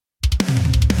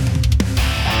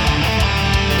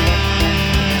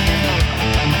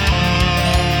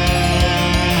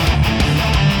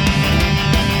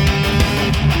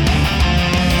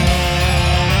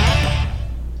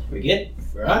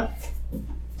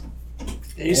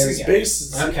Aces,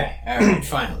 bases. Okay, alright,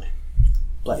 finally.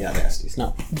 Bloody Audacity's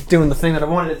not doing the thing that I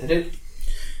wanted it to do.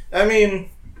 I mean,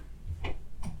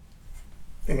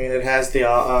 it has the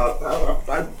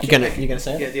You gonna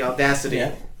say it? the audacity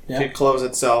Yeah. to close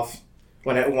itself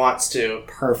when it wants to.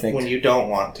 Perfect. When you don't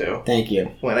want to. Thank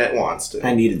you. When it wants to.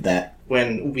 I needed that.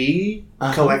 When we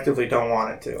collectively don't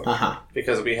want it to.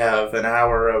 Because we have an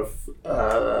hour of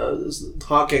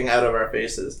talking out of our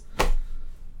faces.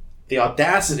 The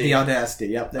audacity. The audacity,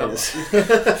 yep, that is.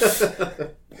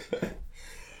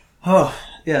 Oh,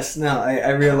 yes, no,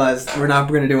 I realized we're not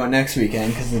going to do one next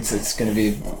weekend because it's going to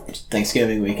be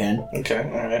Thanksgiving weekend. Okay,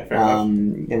 alright, fair enough.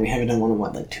 And we haven't done one in,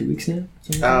 what, like 2 weeks now?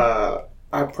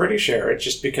 I'm pretty sure it's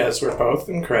just because we're both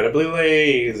incredibly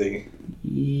lazy.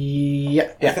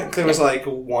 Yeah. I think there was like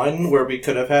one where we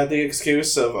could have had the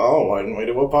excuse of, why didn't we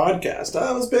do a podcast?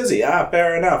 I was busy.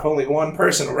 Fair enough. Only one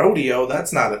person. Rodeo,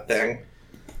 that's not a thing.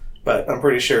 But I'm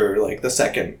pretty sure like the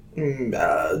second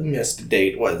missed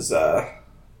date was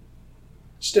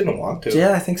just didn't want to.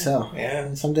 Yeah, I think so.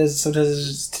 Yeah. Some days it's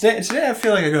just, today I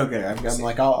feel like a go-getter. I'm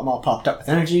like I'm all popped up with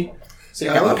energy. See,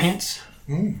 I got my pants.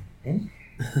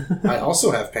 I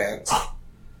also have pants.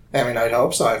 I mean, I'd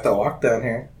hope so. I have to walk down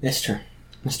here. That's true.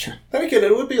 Then again,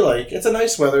 it would be like, it's a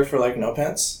nice weather for like no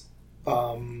pants.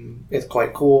 It's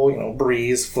quite cool,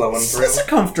 breeze flowing through. It's a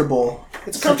comfortable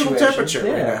temperature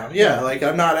right now. Yeah, like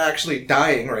I'm not actually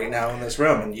dying right now in this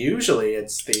room, and usually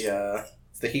it's the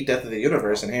heat death of the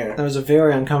universe in here. There was a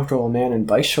very uncomfortable man in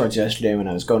bike shorts yesterday when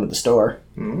I was going to the store.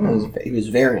 He was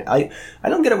very... I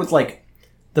don't get it with like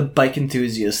the bike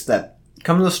enthusiasts that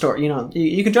come to the store.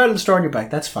 You can drive to the store on your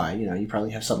bike. That's fine. You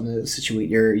probably have something to situate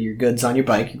your goods on your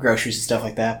bike, your groceries and stuff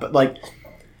like that. But like,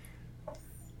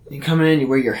 you come in, you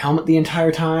wear your helmet the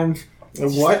entire time.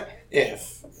 What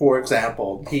if, for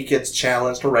example, he gets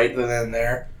challenged right then and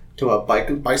there to a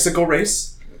bicycle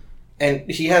race,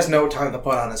 and he has no time to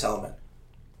put on his helmet?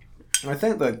 I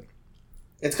think that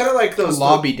it's kind of like those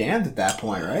law be damned at that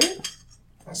point, right?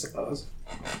 I suppose.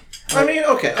 I mean,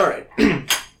 okay, all right.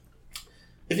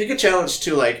 If you get challenged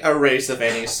to like a race of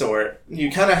any sort,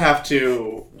 you kind of have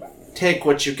to take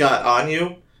what you got on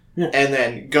you and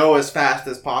then go as fast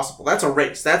as possible. That's a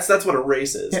race. That's what a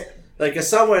race is. Yeah. Like if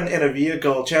someone in a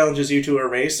vehicle challenges you to a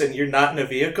race and you're not in a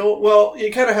vehicle, well,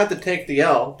 you kind of have to take the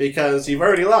L because you've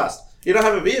already lost. You don't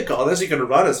have a vehicle unless you can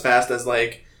run as fast as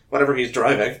like whatever he's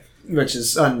driving. Which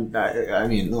is,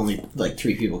 only like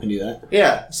 3 people can do that.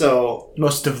 Yeah, so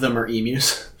most of them are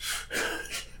emus.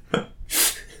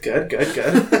 Good.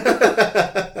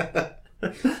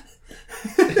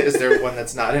 Is there one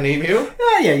that's not an emu?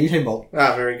 Yeah, Usain Bolt.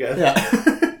 Very good.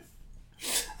 Yeah.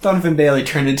 Donovan Bailey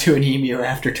turned into an emu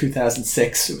after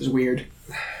 2006. It was weird.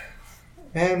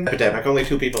 And epidemic. Only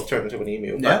 2 people turned into an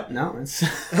emu. Yeah, no, it's...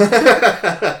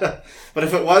 But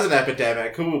if it was an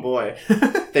epidemic, oh boy.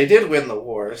 They did win the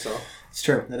war, so... It's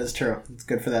true. That is true. It's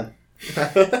good for them.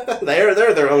 They're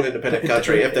their own independent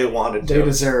country if they wanted to. They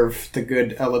deserve the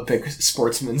good Olympic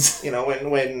sportsmen.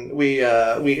 When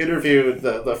we interviewed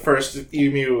the first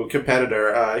emu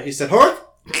competitor, he said, "Hork!"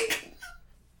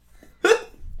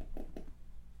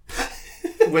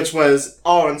 Which was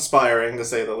awe-inspiring, to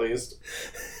say the least.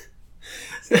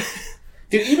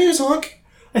 Do emus honk?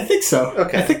 I think so.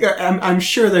 Okay. I think I'm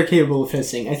sure they're capable of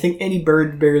hissing. I think any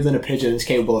bird bigger than a pigeon is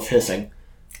capable of hissing.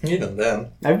 Even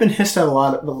then. I've been hissed at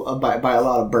by a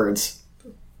lot of birds.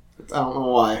 I don't know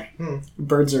why.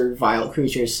 Birds are vile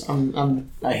creatures.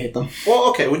 I hate them. Well,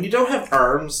 okay, when you don't have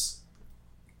arms,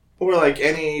 or like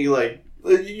any like,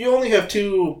 you only have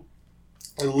 2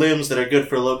 limbs that are good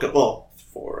for locomotion. Well,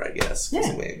 4, I guess.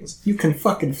 Yeah. Wings. You can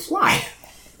fucking fly.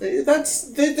 They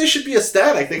should be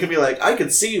ecstatic. They could be like, I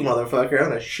could see you, motherfucker. I'm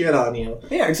gonna shit on you.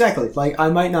 Yeah, exactly. Like, I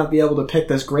might not be able to pick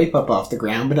this grape up off the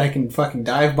ground, but I can fucking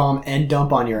dive bomb and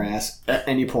dump on your ass at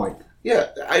any point. Yeah,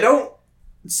 I don't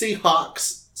see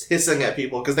hawks hissing at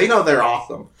people because they know they're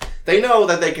awesome. They know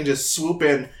that they can just swoop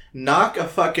in, knock a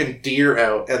fucking deer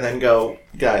out, and then go,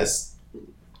 guys,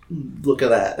 look at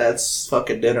that. That's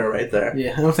fucking dinner right there.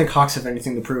 Yeah, I don't think hawks have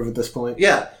anything to prove at this point.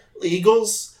 Yeah,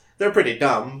 eagles, they're pretty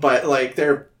dumb, but like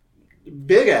they're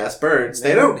big-ass birds.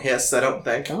 They don't hiss, I don't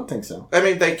think. I don't think so. I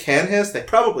mean, they can hiss. They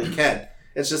probably can.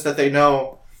 It's just that they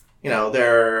know, they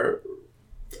know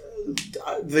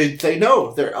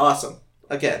they're awesome.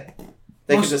 Again,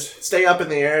 they can just stay up in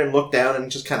the air and look down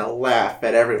and just kind of laugh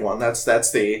at everyone. That's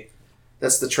the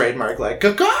trademark, like,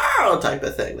 caw type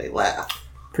of thing. They laugh.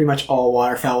 Pretty much all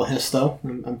waterfowl hiss, though.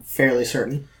 I'm fairly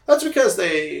certain. That's because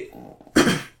they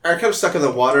are kind of stuck in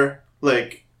the water.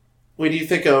 Like, when you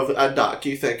think of a duck,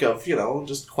 you think of,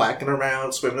 just quacking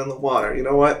around, swimming in the water. You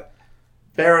know what?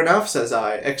 Fair enough, says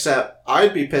I. Except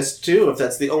I'd be pissed too if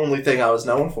that's the only thing I was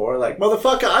known for. Like,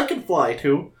 motherfucker, I can fly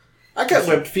too. I got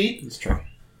webbed feet. That's true.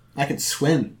 I could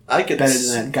swim. I could better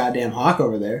than that goddamn hawk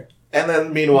over there. And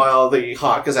then, meanwhile, the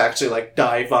hawk is actually, like,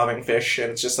 dive-bombing fish, and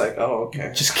it's just like, oh,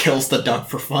 okay. Just kills the duck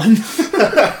for fun. So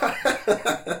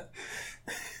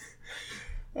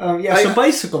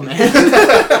bicycle man.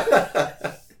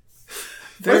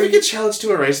 What if you get challenged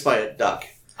to a race by a duck?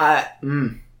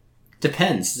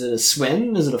 Depends. Is it a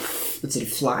swim? Is it a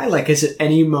fly? Like, is it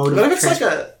any mode of But if it's like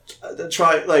a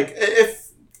try, like,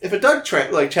 if a duck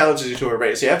challenges you to a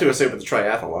race, you have to assume it's a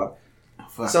triathlon. Oh,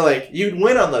 fuck. So, like, you'd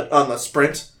win on the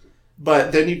sprint,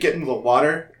 but then you get into the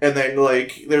water, and then,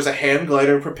 like, there's a hand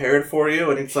glider prepared for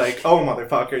you, and it's like, oh,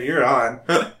 motherfucker, you're on.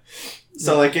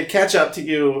 So, like, it'd catch up to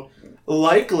you,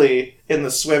 likely in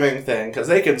the swimming thing, because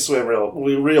they can swim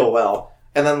real well.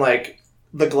 And then, like,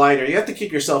 the glider, you have to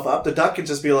keep yourself up. The duck can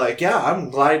just be like, yeah, I'm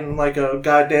gliding like a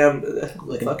goddamn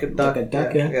fucking duck. Like a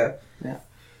duck, yeah.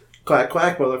 Quack,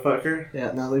 quack, motherfucker.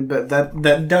 Yeah, no, but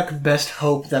that duck best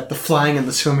hope that the flying and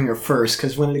the swimming are first,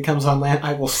 because when it comes on land,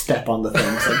 I will step on the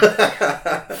things.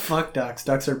 Like, fuck ducks.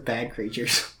 Ducks are bad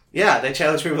creatures. Yeah, they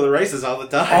challenge people to races all the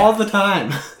time. All the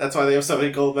time. That's why they have so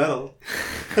many gold medals.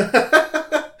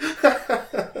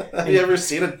 Have you ever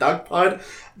seen a duck pond?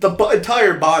 The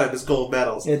entire bottom is gold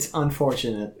medals. It's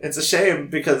unfortunate. It's a shame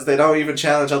because they don't even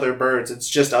challenge other birds. It's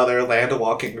just other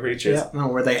land-walking creatures. Yeah, no,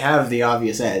 where they have the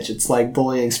obvious edge. It's like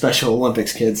bullying Special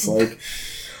Olympics kids. Like,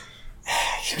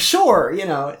 sure,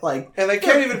 like... And they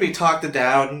can't even be talked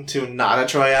down to not a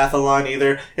triathlon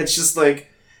either. It's just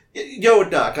like, yo,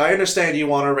 duck, I understand you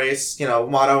want to race,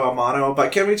 mono a mono,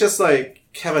 but can we just, like,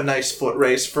 have a nice foot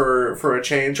race for a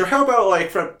change? Or how about,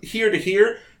 like, from here to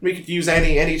here, we could use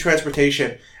any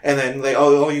transportation, and then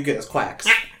all you get is quacks.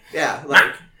 Yeah,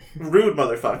 like, rude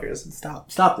motherfuckers.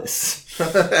 Stop this.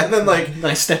 And then, like...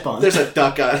 I step on there's a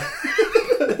duck on...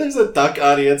 There's a duck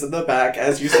audience in the back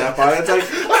as you step on it. It's like,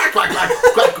 quack, quack, quack,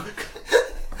 quack.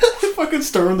 Fucking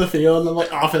storm the field, and I'm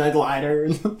like off in a glider.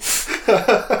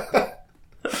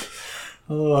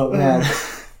 Oh, man.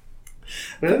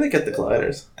 Where do they get the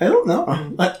gliders? I don't know.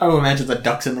 I would imagine the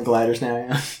ducks in the gliders now,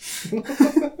 yeah.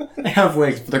 They have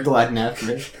wings, but they're gliding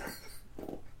after it.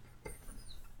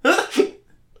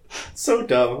 So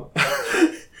dumb.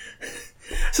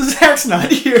 So Zach's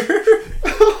not here.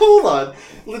 Hold on.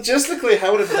 Logistically,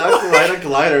 how would a duck ride a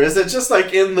glider? Is it just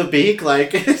like in the beak?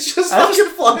 Like, it's just fucking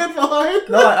flying behind?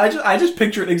 No, I just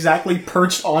picture it exactly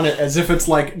perched on it as if it's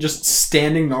like just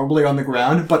standing normally on the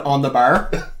ground, but on the bar.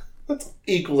 That's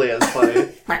equally as funny.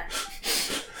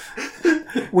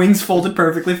 Wings folded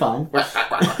perfectly fine.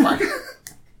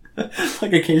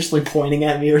 Like occasionally pointing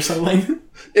at me or something.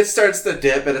 It starts to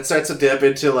dip, and it starts to dip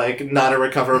into, like, not a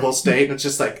recoverable state, and it's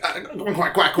just like,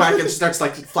 quack, quack, quack, and it starts,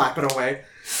 like, flapping away.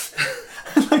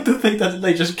 I like to think that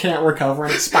they just can't recover,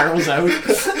 and it spirals out.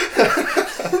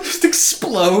 Just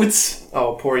explodes.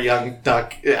 Oh, poor young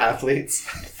duck athletes.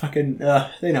 Fucking,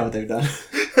 they know what they've done.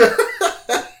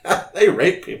 They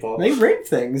rape people. They rape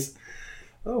things.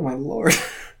 Oh, my lord.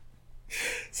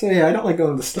 So, yeah, I don't like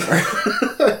going to the store.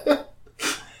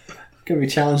 Gonna be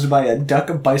challenged by a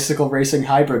duck bicycle racing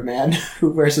hybrid man who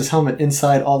wears his helmet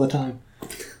inside all the time.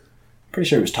 Pretty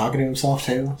sure he was talking to himself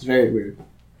too. It's very weird.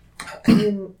 I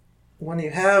mean, when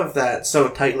you have that so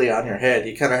tightly on your head,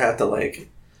 you kind of have to, like,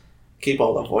 keep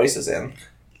all the voices in.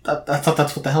 I thought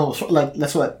that's what the hell was. Like,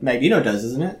 that's what Magneto does,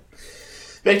 isn't it?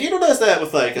 Magneto does that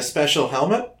with, like, a special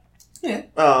helmet. Yeah.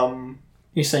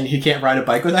 You're saying he can't ride a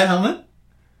bike with that helmet?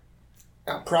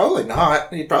 Probably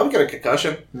not. He'd probably get a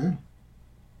concussion. Hmm.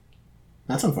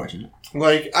 That's unfortunate.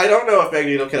 Like, I don't know if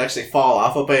Magneto could actually fall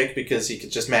off a bike because he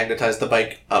could just magnetize the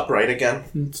bike upright again.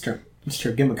 It's true. It's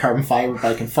true. Give him a carbon fiber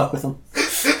bike and fuck with him.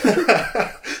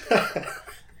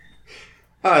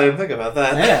 Oh, I didn't think about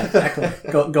that. Yeah, exactly.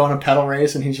 Go on a pedal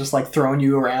race and he's just like throwing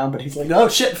you around, but he's like, oh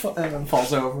shit, and then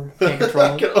falls over. Can't control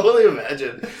I him. can only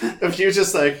imagine if you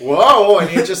just like, whoa,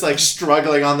 and you're just like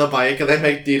struggling on the bike, and then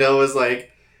Magneto is like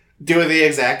doing the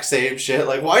exact same shit.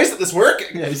 Like, why isn't this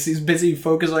working? Yeah, he's busy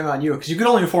focusing on you because you can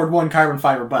only afford one carbon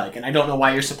fiber bike, and I don't know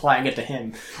why you're supplying it to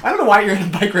him. I don't know why you're in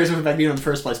a bike race with Magneto in the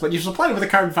first place, but you're supplying it with a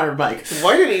carbon fiber bike.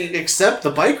 Why did he accept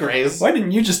the bike race? Why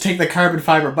didn't you just take the carbon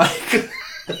fiber bike?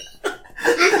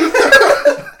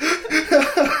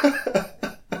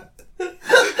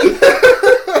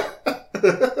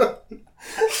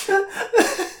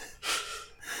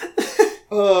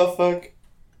 Oh, fuck.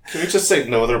 Can we just say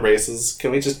no to races?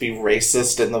 Can we just be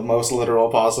racist in the most literal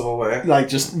possible way? Like,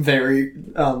 just very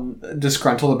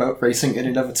disgruntled about racing in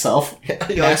and of itself. Yeah,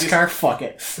 NASCAR, fuck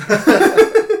it.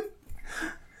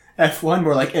 F1,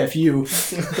 more like F-U.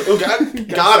 Oh, got him.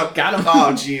 Got him.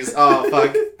 Oh, jeez. Oh,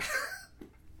 fuck.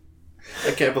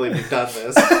 I can't believe you've done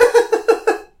this.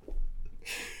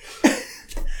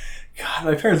 God,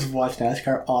 my parents watch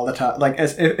NASCAR all the time. Like,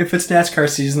 if it's NASCAR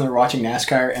season, they're watching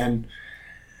NASCAR, and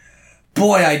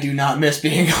boy, I do not miss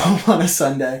being home on a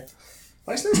Sunday.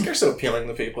 Why is NASCAR so appealing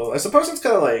to people? I suppose it's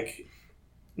kind of like,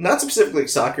 not specifically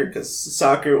soccer, because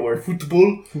soccer or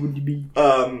football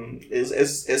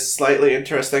is slightly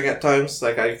interesting at times.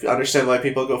 Like, I understand why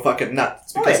people go fucking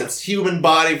nuts, because it's human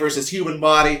body versus human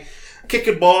body,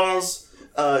 kicking balls,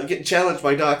 getting challenged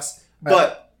by ducks,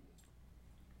 but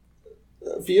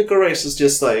vehicle race is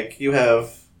just like, you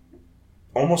have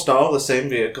almost all the same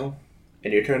vehicle,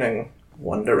 and you're turning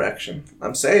one direction.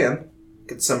 I'm saying,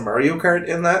 get some Mario Kart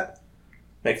in that,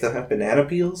 make them have banana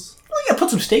peels. Well, yeah, put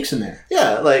some stakes in there.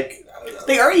 Yeah, like...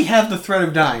 They already have the threat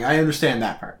of dying. I understand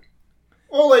that part.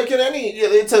 Well, like in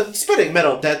it's a spinning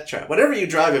metal death trap. Whenever you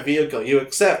drive a vehicle, you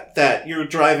accept that you're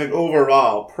driving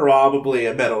overall probably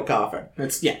a metal coffin.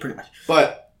 Yeah, pretty much.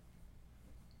 But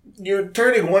you're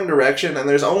turning one direction, and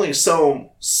there's only so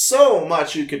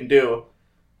much you can do.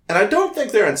 And I don't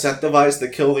think they're incentivized to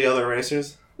kill the other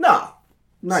racers. No,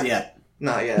 not yet.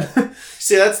 Not yet.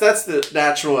 See, that's the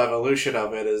natural evolution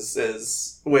of it,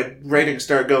 is when ratings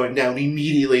start going down,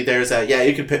 immediately there's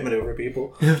you can pit maneuver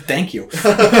people. Thank you.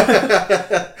 Fuck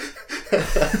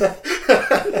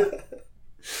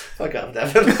off,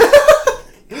 Devin.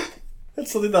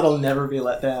 That's something that'll never be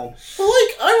let down. Well,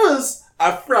 like, I was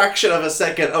a fraction of a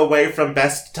second away from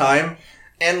best time,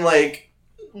 and, like,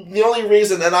 the only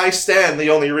reason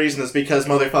is because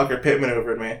motherfucker pit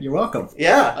maneuvered me. You're welcome.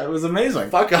 Yeah. It was amazing.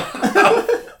 Fuck off.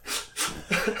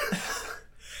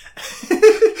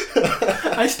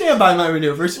 I stand by my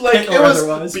maneuvers. Like, it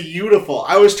was beautiful.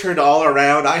 I was turned all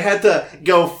around. I had to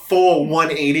go full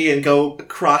 180 and go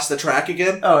across the track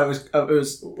again. Oh, it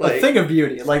was like, a thing of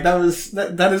beauty. Like, that is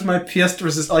my pièce de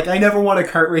résistance. Like, I never want a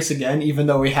kart race again, even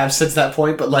though we have since that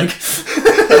point, but, like...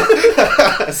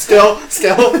 Still...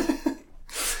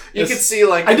 You could see,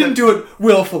 like... I didn't do it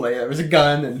willfully. There was a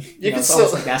gun, and... You could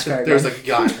still... Like NASCAR there's a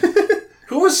gun.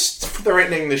 Who was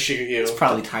threatening to shoot you? It's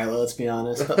probably Tyler, let's be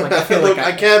honest. But, like, I feel like...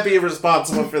 I can't be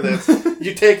responsible for this.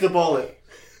 You take the bullet.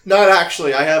 Not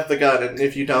actually. I have the gun, and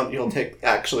if you don't, you'll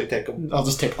actually take them. I'll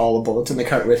just take all the bullets in the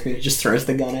cart with me. He just throws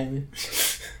the gun at me.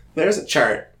 There's a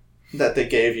chart that they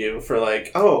gave you for,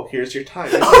 like, oh, here's your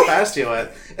time. Here's how fast you went.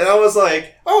 And I was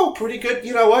like, oh, pretty good.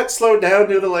 You know what? Slow down,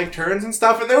 do the, like, turns and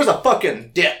stuff. And there was a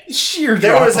fucking dip. Sheer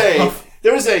drop off.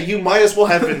 There was a you might as well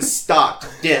have been stopped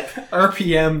dip.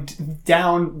 RPM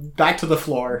down, back to the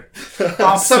floor.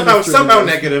 somehow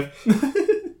negative.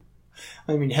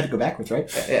 I mean, you had to go backwards,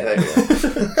 right? Yeah, there you go.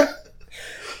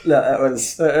 That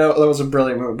was a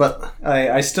brilliant move. But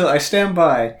I stand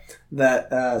by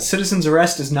that citizen's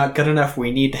arrest is not good enough.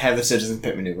 We need to have a citizen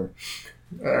pit maneuver.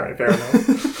 Alright, fair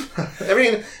enough. I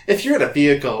mean, if you're in a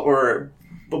vehicle or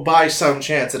by some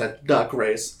chance in a duck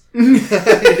race, you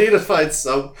need to find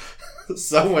some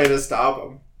way to stop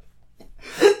them.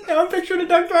 Now I'm picturing a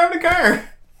duck driving a car.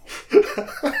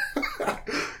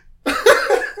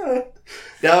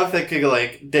 Now I'm thinking,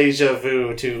 like, deja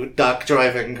vu to duck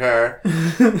driving car.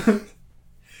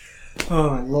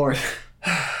 Oh my lord.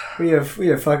 We have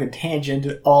fucking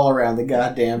tangented all around the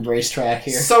goddamn racetrack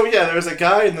here. So yeah, there was a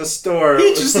guy in the store.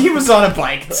 He was on a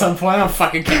bike at some point. I don't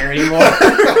fucking care anymore.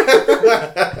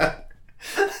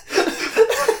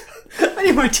 I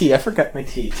need my tea. I forgot my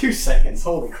tea. 2 seconds.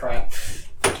 Holy crap. So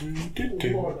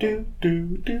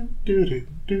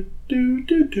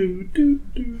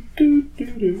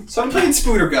I'm playing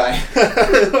Spooter Guy.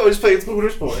 Always playing Spooter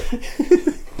Sport.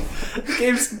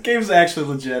 Game's actually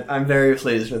legit. I'm very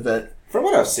pleased with it. From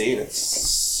what I've seen, it's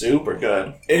super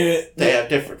good. They have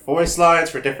different voice lines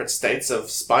for different states of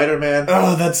Spider-Man.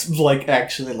 Oh, that's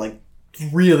actually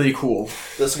really cool.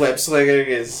 This web slinging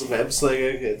is web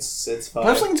slinging. It's fun.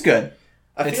 Web slinging's good.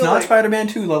 It's not Spider-Man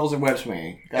 2 levels of web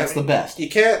swinging. That's the best. You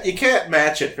can't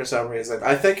match it for some reason.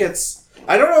 I think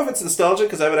I don't know if it's nostalgia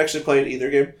because I haven't actually played either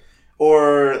game,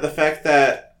 or the fact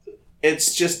that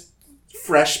it's just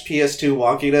fresh PS2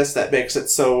 wonkiness that makes it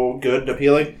so good and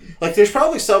appealing. Like, there's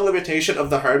probably some limitation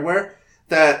of the hardware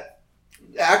that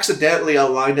accidentally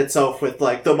aligned itself with,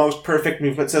 like, the most perfect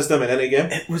movement system in any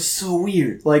game. It was so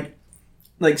weird. Like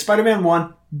Spider-Man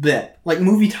 1, bleh. Like,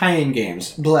 movie tie-in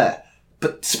games, bleh.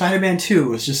 But Spider-Man 2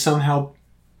 was just somehow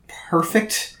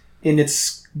perfect in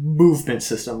its movement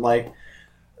system. Like,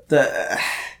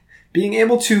 being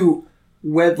able to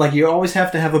web... Like, you always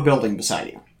have to have a building beside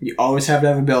you. You always have to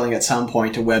have a building at some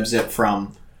point to web zip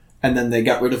from. And then they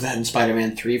got rid of that in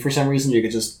Spider-Man 3 for some reason. You could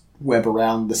just web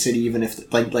around the city, even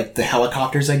if like the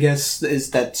helicopters, I guess,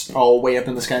 that's all way up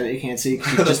in the sky that you can't see.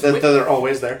 'Cause you just they're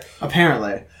always there.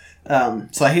 Apparently.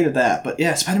 So I hated that. But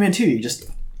yeah, Spider-Man 2, you just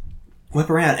whip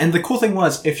around. And the cool thing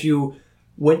was, if you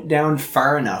went down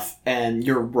far enough and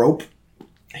your rope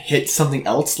hit something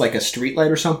else, like a streetlight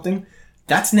or something,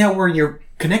 that's now where you're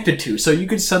connected to. So you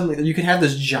could have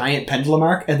this giant pendulum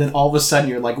arc, and then all of a sudden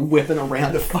you're like whipping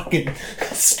around a fucking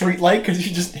streetlight because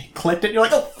you just clicked it and you're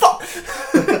like, oh fuck!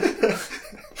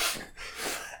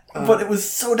 But it was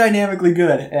so dynamically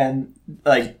good, and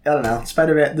like, I don't know,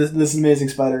 Spider-Man, this amazing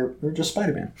or just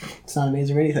Spider-Man. It's not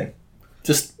amazing or anything.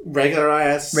 Just regular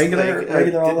ass, regular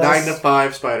 9 to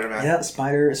 5 Spider-Man. Yeah,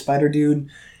 Spider Dude.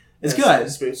 It's good.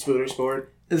 Spooder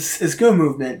Sport. It's good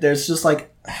movement. There's just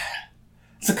like,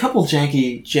 it's a couple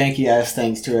janky ass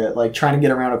things to it, like trying to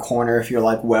get around a corner if you're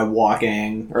like web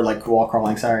walking or like wall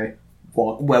crawling. Sorry,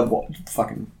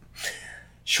 fucking.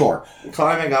 Sure.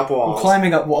 Climbing up walls.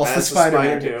 The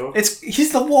Spider-Man.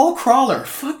 He's the wall crawler.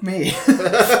 Fuck me.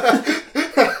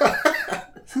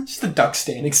 Just a duck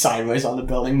standing sideways on the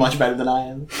building, much better than I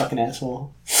am. Fucking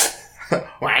asshole.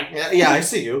 Yeah, I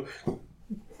see you.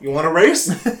 You want to race?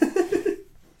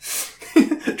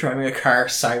 Driving a car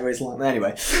sideways along.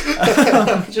 Anyway.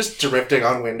 Just drifting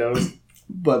on windows.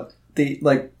 But they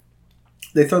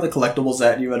throw the collectibles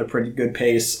at you at a pretty good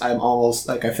pace. I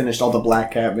finished all the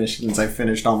Black Cat missions. I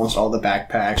finished almost all the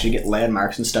backpacks. You get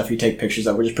landmarks and stuff you take pictures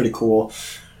of, which is pretty cool.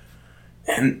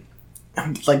 And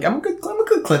I'm a good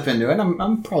clip into it.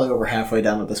 I'm probably over halfway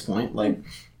done at this point. Like,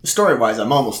 story-wise,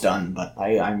 I'm almost done, but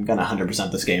I'm gonna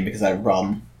 100% this game because I have a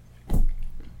problem.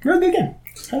 Really good game.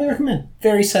 Highly recommend.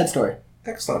 Very sad story.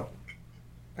 Excellent.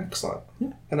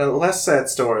 Yeah. And a less sad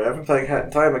story. I've been playing Hat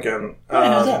in Time again.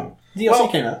 How's that?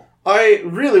 DLC came out. I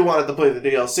really wanted to play the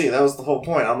DLC. That was the whole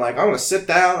point. I'm like, I'm going to sit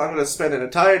down, I'm going to spend an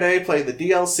entire day playing the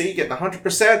DLC, getting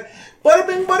 100%. Bada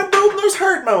bing, bada boom, there's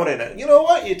hard mode in it. You know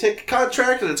what? You take a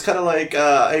contract, and it's kind of like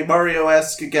a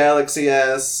Mario-esque,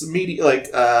 Galaxy-esque,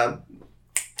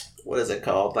 what is it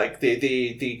called? Like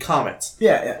the comets.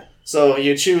 Yeah. So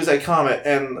you choose a comet,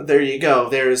 and there you go.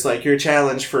 There's like your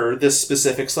challenge for this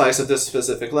specific slice of this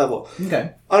specific level.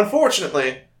 Okay.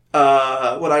 Unfortunately,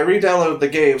 when I re-downloaded the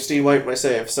game, Steam wiped my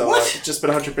save, so I've just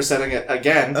been 100%ing it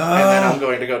again, and then I'm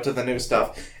going to go to the new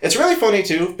stuff. It's really funny,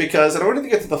 too, because in order to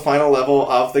get to the final level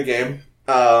of the game,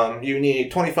 you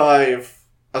need 25...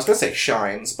 I was going to say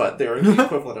shines, but they're the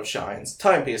equivalent of shines.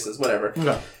 Timepieces, whatever.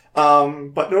 Okay.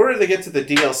 But in order to get to the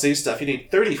DLC stuff, you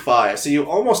need 35, so you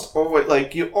almost need to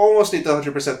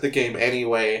 100% the game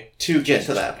anyway to get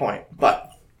to that point.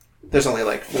 But there's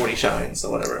only 40 shines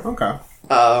or whatever. Okay.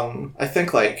 I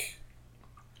think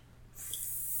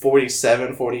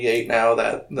 47, 48 now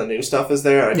that the new stuff is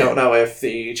there. I don't know if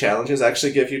the challenges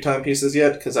actually give you timepieces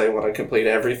yet, because I want to complete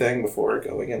everything before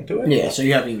going into it. Yeah, so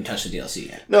you haven't even touched the DLC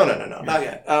yet. No, not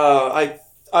yet.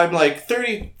 I'm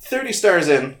 30 stars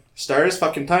in. Stars?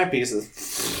 Fucking timepieces.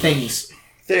 Things.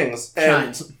 And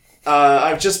Shines.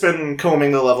 I've just been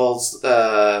combing the levels, do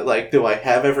I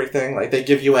have everything? They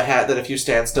give you a hat that if you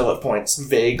stand still it points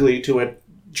vaguely to a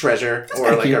treasure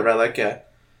or a relic,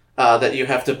 that you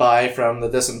have to buy from the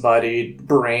disembodied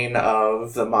brain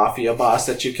of the mafia boss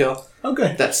that you kill.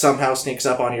 Okay. That somehow sneaks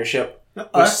up on your ship,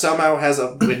 which somehow has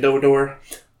a window door.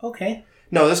 Okay.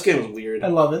 No, this game is weird. I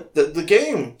love it. The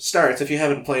game starts, if you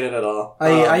haven't played it at all.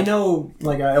 I know,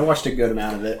 I watched a good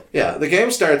amount of it. Yeah, the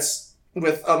game starts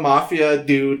with a mafia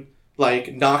dude,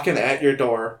 knocking at your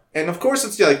door. And of course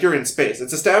it's you're in space.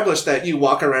 It's established that you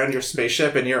walk around your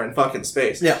spaceship and you're in fucking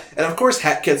space. Yeah. And of course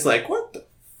Hat Kid's what the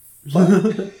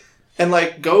fuck?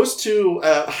 And goes to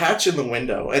a hatch in the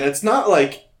window. And it's not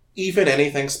even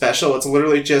anything special. It's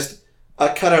literally just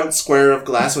a cutout square of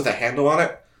glass with a handle on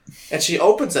it. And she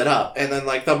opens it up, and then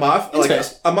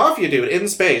a mafia dude in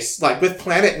space, with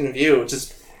planet in view,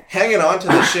 just hanging onto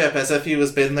the ship as if he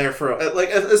was been there for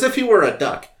as if he were a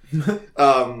duck,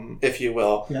 if you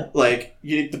will. Yeah.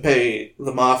 You need to pay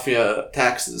the mafia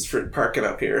taxes for parking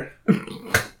up here,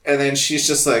 and then she's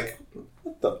just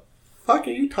what the fuck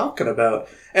are you talking about?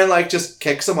 And just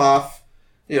kicks him off,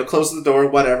 closes the door,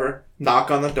 whatever,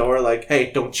 knock on the door,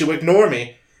 hey, don't you ignore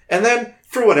me, and then.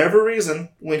 For whatever reason,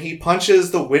 when he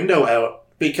punches the window out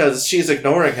because she's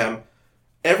ignoring him,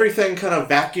 everything kind of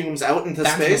vacuums out into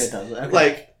space. That's what it does.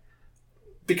 Okay.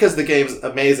 Because the game's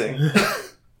amazing.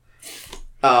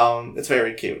 It's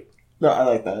very cute. No, I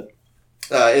like that.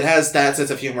 It has that sense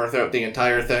of humor throughout the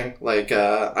entire thing.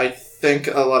 I think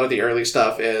a lot of the early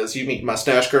stuff is you meet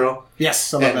Mustache Girl.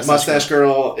 Yes, and Mustache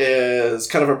Girl is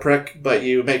kind of a prick, but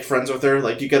you make friends with her.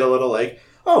 You get a little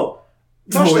oh,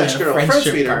 mustache girl, French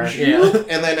beater. part, yeah.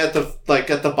 And then at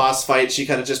the boss fight, she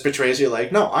kind of just betrays you,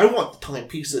 like, no, I want the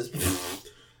timepieces.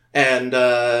 And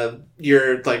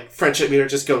your like friendship meter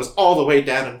just goes all the way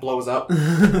down and blows up.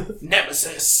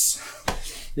 Nemesis.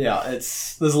 Yeah,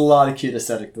 there's a lot of cute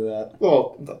aesthetic to that.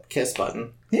 Well, the kiss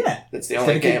button. Yeah. It's the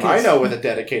only game I know with a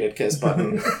dedicated kiss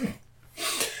button.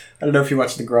 I don't know if you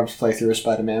watched the Grumps playthrough of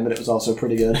Spider-Man, but it was also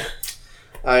pretty good.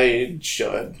 I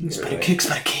should. Spider kick,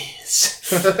 spider kiss.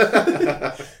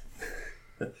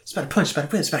 Spider punch, spider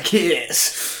win, spider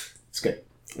kiss. It's good.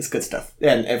 It's good stuff.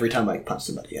 And every time I punch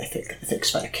somebody, I think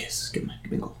spider kiss. Give me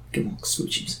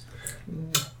smoochies.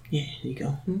 Yeah, there you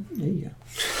go. There you go.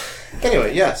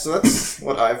 Anyway, yeah, so that's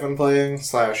what I've been playing,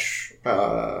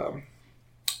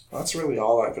 that's really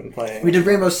all I've been playing. We did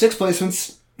Rainbow Six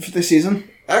placements for this season.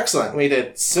 Excellent. We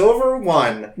did Silver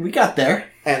 1. We got there.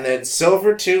 And then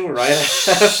Silver 2 right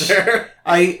after.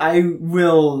 I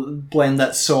will blame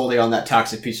that solely on that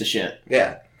toxic piece of shit.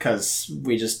 Yeah. Because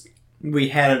we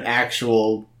had an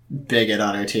actual bigot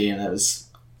on our team that was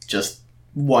just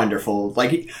wonderful.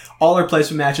 Like, all our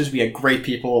placement matches, we had great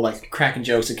people, like, cracking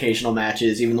jokes, occasional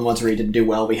matches, even the ones where we didn't do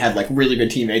well, we had, like, really good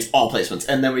teammates, all placements.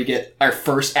 And then we get our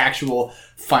first actual,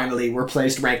 finally, we're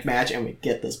placed ranked match, and we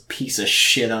get this piece of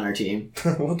shit on our team.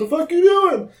 What the fuck are you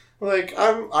doing? Like,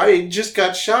 I just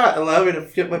got shot. Allow me to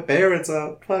get my parents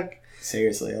out. Fuck.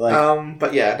 Seriously. Like,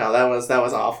 but yeah, no, that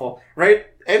was awful. Right?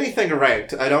 Anything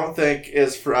ranked, I don't think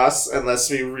is for us unless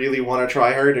we really want to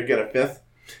try hard to get a 5th.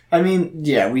 I mean,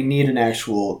 yeah, we need an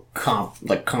actual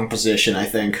composition, I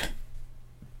think.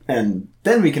 And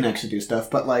then we can actually do stuff.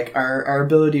 But, like, our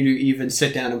ability to even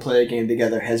sit down and play a game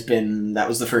together that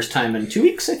was the first time in 2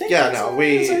 weeks, I think? Yeah, no,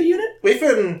 as a unit? We've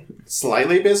been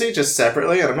slightly busy, just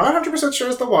separately, and I'm not 100% sure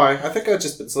as to why. I think I've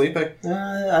just been sleeping.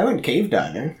 I went cave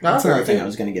diving. That's another thing I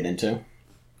was going to get into.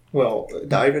 Well,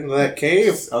 dive into that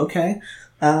cave. Okay.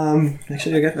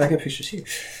 Actually, I got pictures here.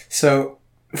 So,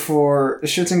 for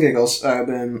shits and giggles, I've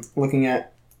been looking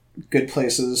at good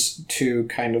places to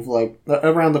kind of like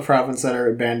around the province that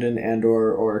are abandoned and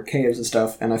or caves and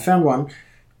stuff, and I found one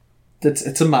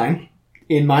it's a mine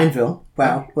in Mineville.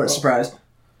 Wow, what a surprise!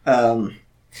 Who'd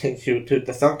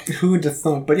the thunk? Who'd the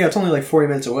thunk? But yeah, it's only like 40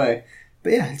 minutes away.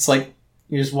 But yeah, it's like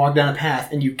you just walk down a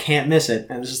path and you can't miss it,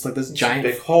 and it's just like this giant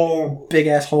big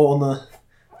ass hole in the.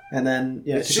 And then,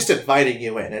 yeah. It's just inviting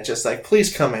you in. It's just like,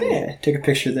 please come in. Yeah, take a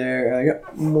picture there. I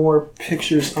got more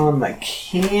pictures on my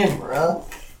camera.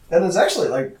 And it's actually,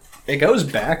 like, it goes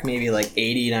back maybe, like,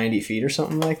 80, 90 feet or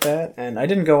something like that. And I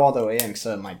didn't go all the way in because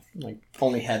I,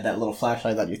 only had that little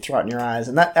flashlight that you throw out in your eyes.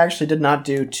 And that actually did not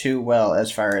do too well as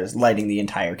far as lighting the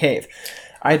entire cave.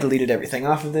 I deleted everything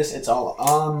off of this. It's all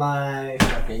on my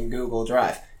fucking Google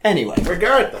Drive. Anyway.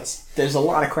 Regardless. There's a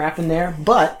lot of crap in there,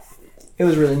 but it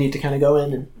was really neat to kind of go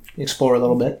in and explore a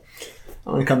little bit. I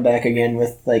want to come back again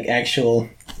with like actual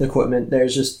equipment.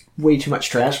 There's just way too much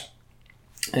trash,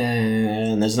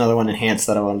 and there's another one enhanced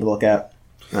that I wanted to look at.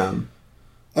 I'm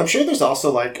sure there's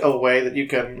also like a way that you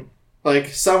can like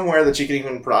somewhere that you can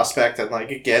even prospect and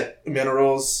like get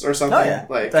minerals or something. Oh yeah,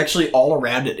 like actually all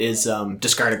around it is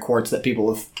discarded quartz that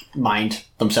people have mined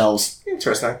themselves.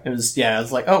 Interesting. It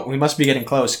was like, oh, we must be getting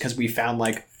close because we found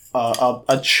like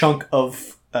a chunk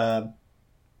of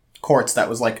quartz that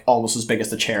was like almost as big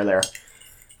as the chair there.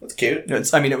 That's cute.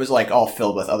 It was like all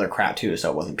filled with other crap too,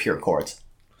 so it wasn't pure quartz.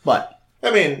 But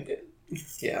I mean,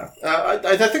 yeah,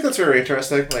 I think that's very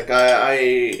interesting. Like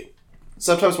I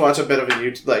sometimes watch a bit of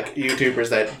YouTubers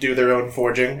that do their own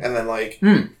forging, and then like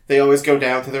they always go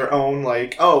down to their own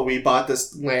like, oh, we bought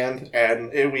this land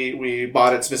and we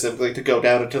bought it specifically to go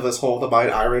down into this hole to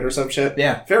mine iron or some shit.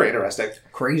 Yeah, very interesting,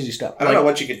 crazy stuff. I don't know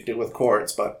what you could do with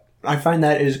quartz, but I find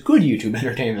that is good YouTube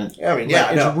entertainment. I mean,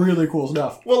 yeah, it's really cool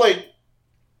stuff. Well, like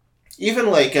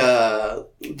even like the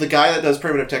guy that does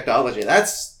primitive technology,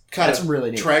 that's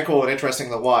really neat. Tranquil and interesting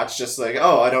to watch. Just like,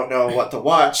 oh, I don't know what to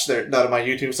watch. None of my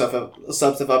YouTube subs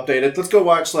have updated. Let's go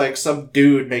watch like some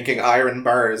dude making iron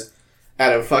bars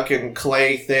out of fucking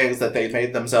clay things that they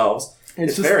made themselves.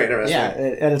 It's just, very interesting. Yeah,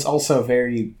 and it's also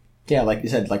very, like you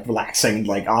said, like relaxing,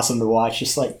 like awesome to watch.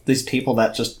 Just like these people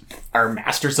that just are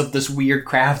masters of this weird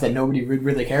craft that nobody would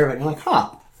really care about. And you're like,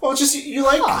 huh. Well, just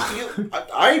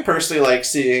I personally like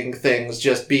seeing things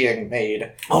just being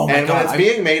made. Oh my God, when it's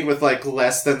being made with like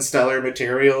less than stellar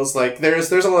materials, like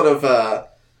there's a lot of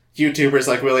YouTubers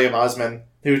like William Osman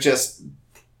who just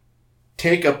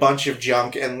take a bunch of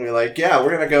junk and we're like, yeah, we're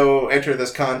gonna go enter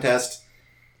this contest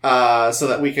so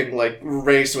that we can like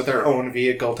race with our own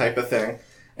vehicle type of thing.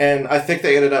 And I think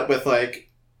they ended up with like,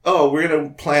 oh, we're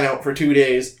gonna plan out for 2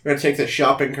 days. We're gonna take this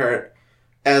shopping cart.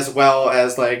 as well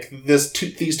as like these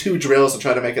two drills to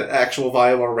try to make an actual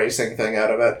viable racing thing out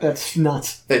of it. That's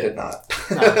nuts. They did not.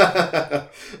 No.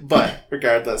 But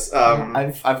regardless,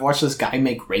 I've watched this guy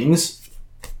make rings.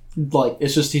 Like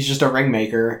he's just a ring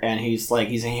maker, and he's a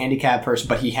handicapped person,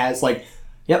 but he has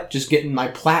just getting my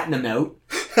platinum out.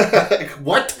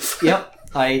 What? Yep.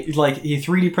 He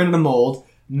 3D printed a mold,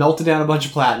 melted down a bunch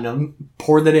of platinum,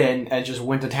 poured it in, and just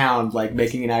went to town,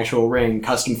 making an actual ring,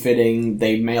 custom fitting.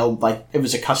 They mailed, it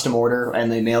was a custom order, and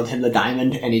they mailed him the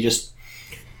diamond, and he just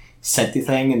set the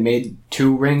thing and made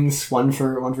 2 rings, one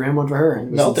for him, one for her.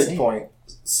 It was Melting insane. point,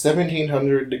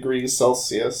 1700 degrees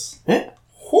Celsius. Yeah.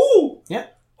 Whoo! Yeah.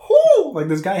 Whoo!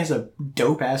 This guy has a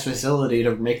dope-ass facility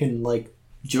to making,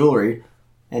 jewelry,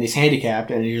 and he's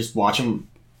handicapped, and you just watch him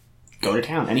go to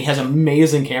town. And he has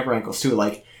amazing camera angles, too.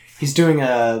 He's doing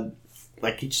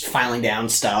he's just filing down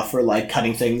stuff or,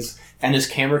 cutting things, and his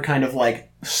camera kind of,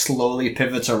 slowly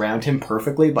pivots around him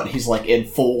perfectly, but he's, in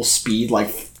full speed,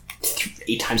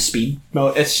 8 times speed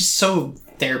mode. It's just so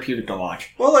therapeutic to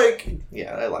watch. Well,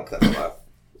 yeah, I like that a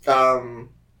lot.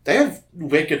 They have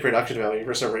wicked production value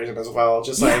for some reason as well.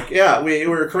 Just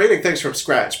we're creating things from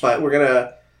scratch, but we're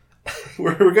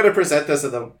gonna present this in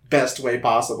the best way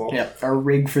possible. Yeah, our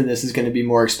rig for this is going to be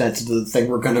more expensive than the thing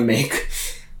we're going to make.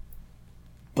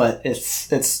 But it's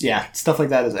stuff like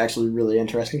that is actually really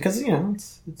interesting because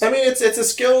it's. I mean, it's a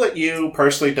skill that you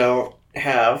personally don't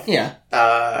have. Yeah.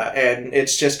 And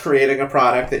it's just creating a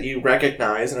product that you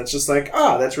recognize, and it's just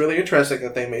that's really interesting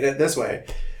that they made it this way.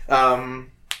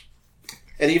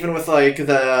 And even with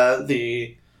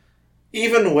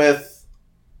even with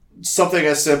something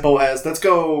as simple as let's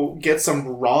go get some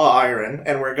raw iron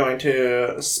and we're going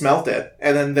to smelt it,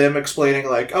 and then them explaining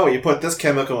you put this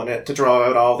chemical in it to draw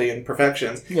out all the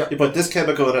imperfections. Yep. You put this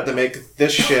chemical in it to make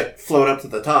this shit float up to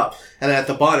the top, and then at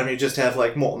the bottom you just have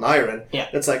molten iron. Yeah.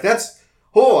 It's that's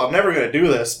I'm never gonna do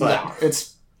this, but no,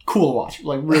 it's cool to watch.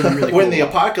 Really, really cool. When the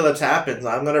apocalypse happens,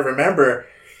 I'm gonna remember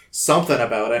something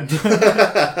about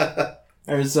it.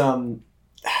 There's a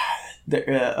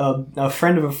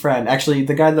friend of a friend, actually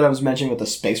the guy that I was mentioning with the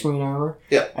Space Marine armor.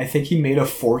 Yeah. I think he made a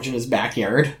forge in his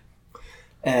backyard,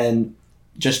 and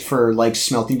just for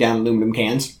smelting down aluminum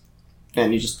cans,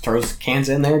 and he just throws cans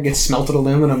in there, gets smelted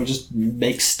aluminum, and just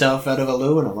makes stuff out of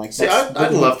aluminum. See,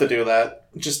 I'd love to do that,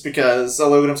 just because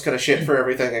aluminum's kind of shit for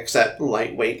everything except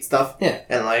lightweight stuff. Yeah.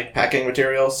 And packing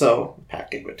material.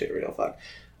 Fuck.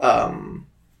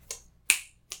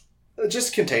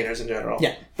 Just containers in general.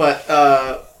 Yeah. But,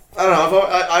 I don't know,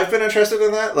 I've been interested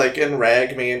in that. In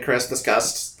Reg, me and Chris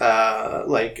discussed,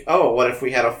 what if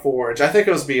we had a forge? I think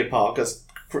it was me and Paul, because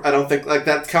I don't think,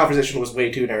 that conversation was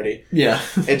way too nerdy. Yeah.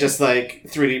 And just,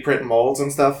 3D print molds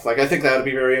and stuff. I think that would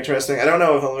be very interesting. I don't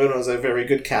know if aluminum is a very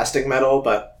good casting metal,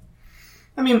 but...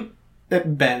 I mean,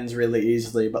 it bends really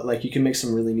easily, but, you can make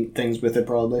some really neat things with it,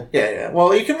 probably. Yeah.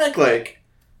 Well, you can make,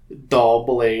 doll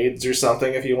blades or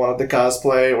something if you wanted to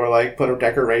cosplay, or put a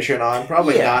decoration on.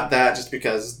 Probably not that, just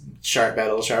because sharp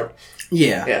metal is sharp.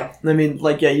 Yeah. Yeah. I mean,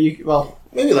 maybe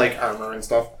armor and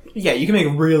stuff. Yeah, you can make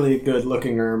really good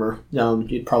looking armor.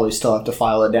 You'd probably still have to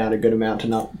file it down a good amount to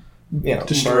not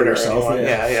destroy murder yourself. anyone.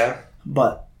 Yeah.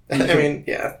 But I mean,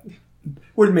 yeah.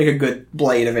 Would make a good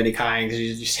blade of any kind because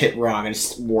you just hit wrong and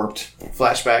it's warped.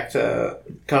 Flashback to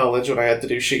college when I had to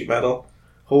do sheet metal.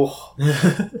 Oh.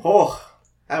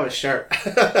 That was sharp.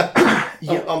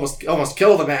 Yeah. Almost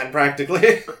killed a man,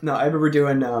 practically. No, I remember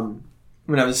doing,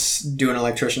 when I was doing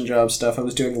electrician job stuff, I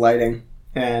was doing lighting,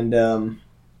 and, the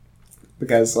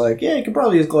guy's you can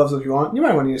probably use gloves if you want. You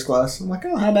might want to use gloves. I'm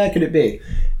oh, how bad could it be?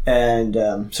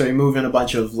 And, so we moved in a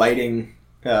bunch of lighting,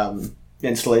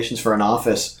 installations for an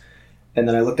office, and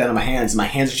then I looked down at my hands, and my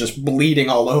hands are just bleeding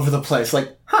all over the place,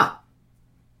 huh,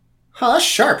 that's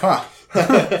sharp, huh?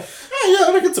 Yeah,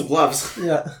 let me get some gloves.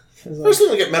 Yeah. I just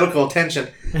want to get medical attention.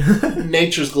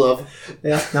 Nature's glove.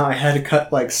 Yeah, no, I had to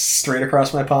cut straight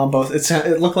across my palm. Both.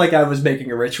 It looked like I was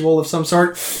making a ritual of some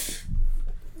sort.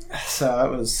 So that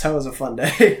was a fun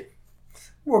day.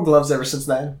 Wore gloves ever since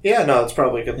then. Yeah, no, it's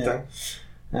probably a good thing.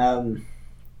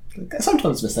 I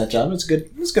sometimes miss that job. It's good.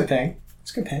 It's good pay.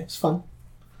 It's good pay. It's fun.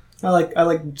 I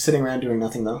like sitting around doing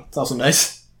nothing though. It's also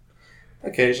nice.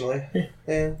 Occasionally.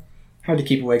 Yeah. Hard to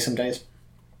keep awake some days.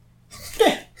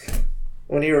 Yeah.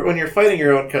 When you're fighting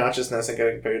your own consciousness and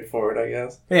getting paid for it, I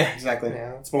guess. Yeah, exactly.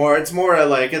 Yeah, it's more it's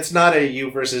not a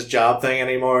you versus job thing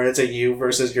anymore. It's a you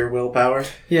versus your willpower.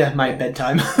 Yeah, my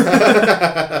bedtime.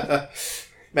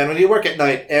 Man, when you work at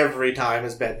night, every time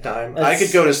is bedtime. I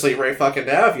could go to sleep right fucking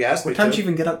now if you asked me to. What time did you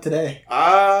even get up today?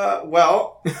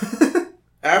 Well,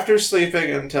 after sleeping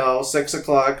until 6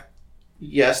 o'clock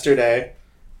yesterday,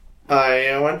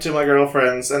 I went to my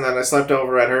girlfriend's, and then I slept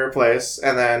over at her place,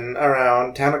 and then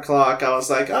around 10 o'clock, I was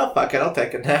like, oh, fuck it, I'll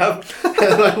take a nap.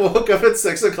 And I woke up at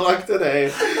 6 o'clock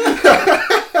today.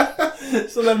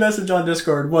 So that message on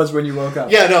Discord was when you woke up.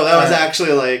 Yeah, no, that was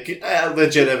actually, like,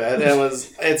 legitimate.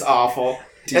 It's awful.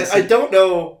 And I don't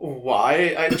know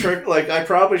why I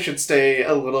probably should stay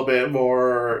a little bit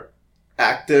more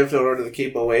active in order to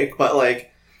keep awake, but,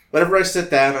 like, whenever I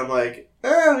sit down, I'm like,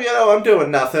 I'm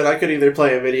doing nothing. I could either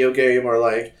play a video game or,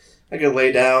 like, I could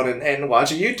lay down and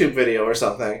watch a YouTube video or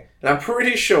something. And I'm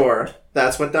pretty sure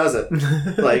that's what does it.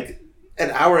 Like, an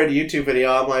hour into YouTube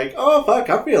video, I'm like, oh, fuck,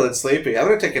 I'm feeling sleepy. I'm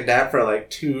going to take a nap for, like,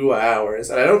 2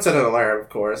 hours. And I don't set an alarm, of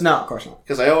course. No, of course not.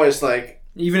 Because I always, like...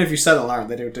 Even if you set an alarm,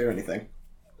 they don't do anything.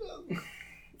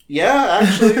 Yeah,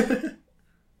 actually.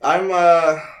 I'm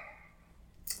a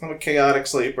chaotic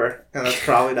sleeper. And that's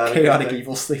probably not chaotic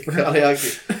evil sleeper.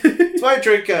 That's why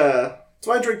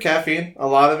I drink caffeine, a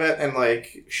lot of it, and,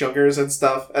 like, sugars and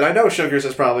stuff. And I know sugars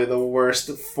is probably the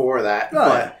worst for that,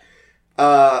 but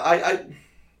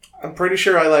I'm pretty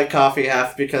sure I like coffee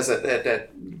half because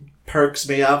it perks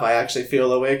me up. I actually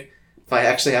feel awake. If I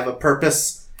actually have a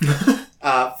purpose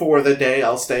for the day,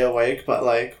 I'll stay awake. But,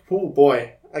 like, oh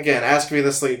boy. Again, ask me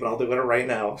to sleep and I'll do it right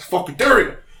now. Fucking dare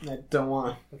you! I don't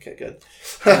want to. Okay, good.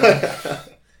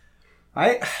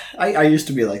 I used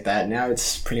to be like that. Now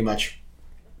it's pretty much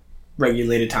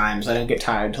regulated times. I don't get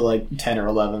tired till like 10 or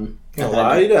 11.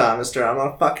 Lie down, mister. I'm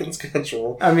on a fucking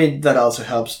schedule. I mean, that also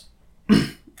helps.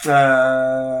 Midnight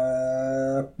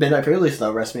Pre-Release,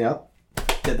 though, rest me up.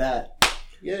 Did that.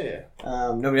 Yeah.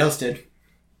 Nobody else did.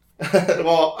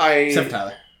 Well, except for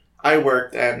Tyler. I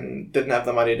worked and didn't have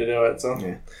the money to do it, so...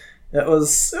 Yeah. It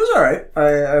was alright.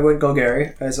 I went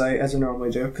Golgari, as I normally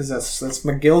do, because that's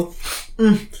my guild.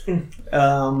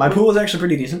 My pool was actually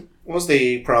pretty decent. What was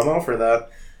the promo for that?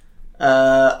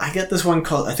 I got this one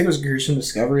called, I think it was Gruesome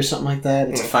Discovery or something like that.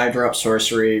 It's a 5-drop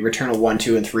sorcery, return a 1,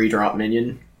 2, and 3-drop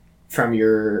minion from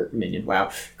your...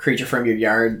 creature from your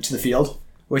yard to the field,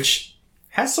 which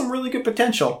has some really good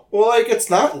potential. Well, like, it's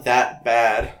not that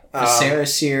bad. Viscera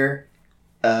Seer,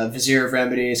 Vizier of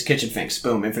Remedies, Kitchen Finks,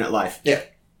 boom, infinite life. Yeah.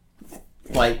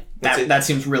 Like, that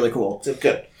seems really cool. It's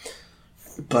good.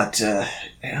 But,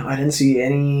 I didn't see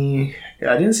any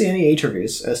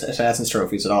atrophies, Assassin's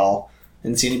Trophies at all.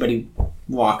 Didn't see anybody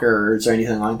walkers or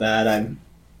anything like that. I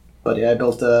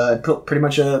built pretty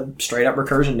much a straight up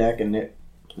recursion deck and it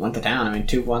went to town. I mean,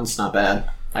 2-1's not bad.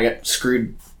 I got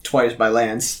screwed twice by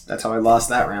Lance. That's how I lost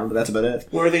that round, but that's about it.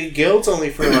 Were the guilds only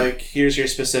for, like, here's your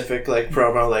specific, like,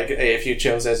 promo, like, hey, if you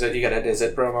chose Izzet, you got a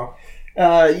Izzet promo?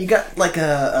 You got, like,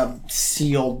 a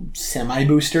sealed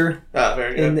semi-booster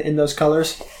very good. in those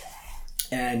colors.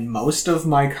 And most of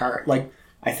my card, like,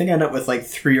 I think I ended up with, like,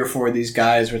 3 or 4 of these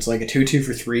guys where it's, like, a 2/2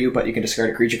 for 3, but you can discard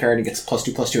a creature card and it gets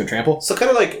 +2/+2 and trample. So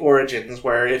kind of like Origins,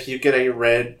 where if you get a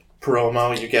red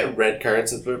promo, you get red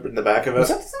cards in the back of it. Was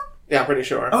that the thing? Yeah, I'm pretty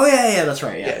sure. Oh, yeah, that's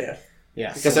right,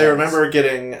 Yeah. Because I remember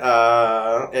getting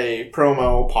a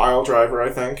promo Pile Driver, I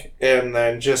think, and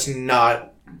then just not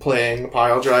playing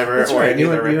Pile Driver that's or right. any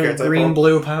of the red cards I pulled.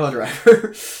 Green-blue Pile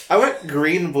Driver. I went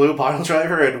green-blue Pile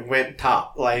Driver and went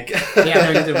top. Like,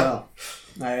 yeah, no, you did well.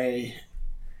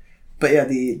 But yeah,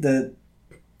 the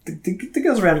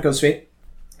goes around it goes sweet.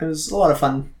 It was a lot of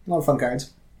fun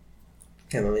cards.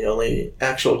 And then the only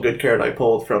actual good card I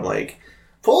pulled from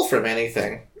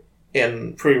anything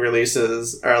in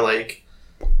pre-releases are, like,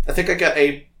 I think I got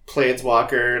a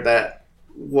Planeswalker that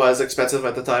was expensive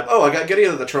at the time. Oh, I got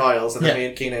Gideon of the Trials, and then me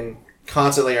and Keenan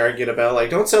constantly argued about, like,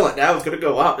 don't sell it now, it's going to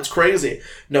go up, it's crazy.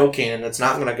 No, Keenan, it's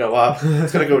not going to go up.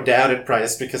 It's going to go down in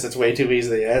price because it's way too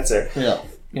easy to answer. Yeah.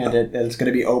 And it's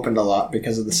going to be opened a lot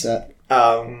because of the set.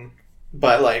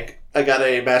 But, like, I got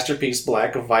a Masterpiece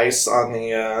Black Vice on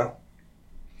the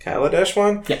Kaladesh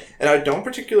one. Yeah. And I don't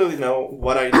particularly know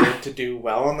what I did to do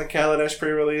well on the Kaladesh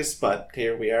pre-release, but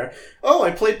here we are. Oh,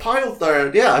 I played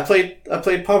I played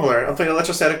Pummeler. I played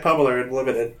Electrostatic Pummeler in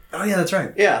Limited. Oh, yeah, that's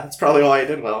right. Yeah, that's probably why I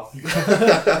did well.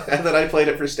 And then I played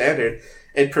it for Standard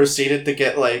and proceeded to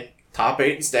get, like, top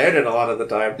 8 in Standard a lot of the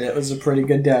time. It was a pretty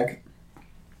good deck.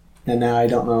 And now I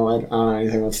don't know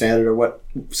anything about Standard or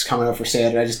what's coming up for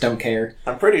Standard. I just don't care.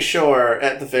 I'm pretty sure,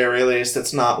 at the very least,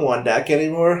 it's not one deck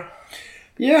anymore.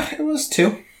 Yeah, it was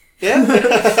 2.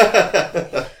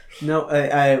 Yeah? No,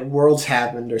 Worlds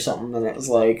happened or something, and it was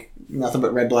like nothing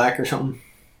but red-black or something.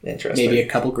 Interesting. Maybe a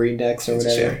couple green decks or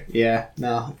whatever. Yeah,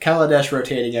 no. Kaladesh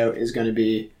rotating out is going to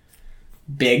be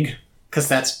big Because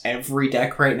that's every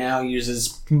deck right now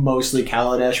uses mostly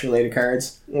Kaladesh related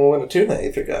cards. Well, when Atuna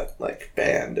Aether got, like,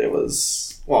 banned, it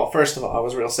was... Well, first of all, I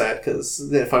was real sad,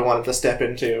 because if I wanted to step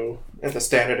into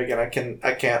Standard again,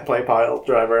 I can't play Pile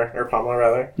Driver, or Pummeler,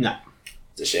 rather. No.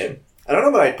 It's a shame. I don't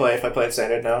know what I'd play if I played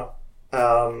Standard now.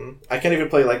 I can't even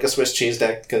play, like, a Swiss cheese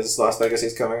deck, because Lost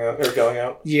Legacy's coming out, or going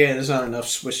out. Yeah, there's not enough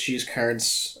Swiss cheese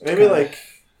cards. Maybe, like...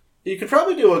 You could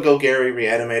probably do a Golgari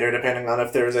Reanimator, depending on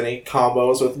if there's any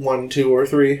combos with 1, 2, or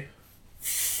 3.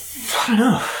 I don't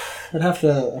know. I'd have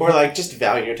to... Or, like, just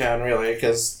Value Town, really,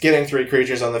 because getting 3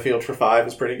 creatures on the field for 5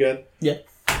 is pretty good. Yeah.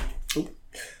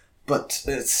 But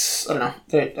it's... I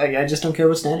don't know. I just don't care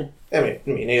about Standard. I mean,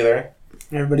 me neither.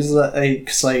 Everybody's like...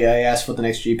 Because I asked what the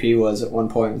next GP was at one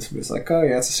point, and somebody's like, oh,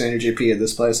 yeah, it's a Standard GP at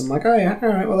this place. I'm like, oh, yeah,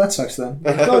 alright, well, that sucks then.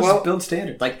 Like, oh, just build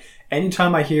Standard. Like,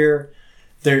 anytime I hear...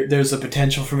 There's a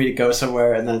potential for me to go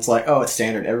somewhere, and then it's like, oh, it's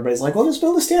Standard. Everybody's like, well, just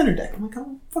build a Standard deck. I'm like, I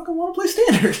don't fucking want to play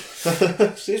Standard.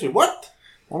 Excuse me, what?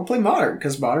 I want to play Modern,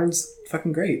 because Modern's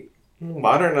fucking great.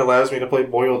 Modern allows me to play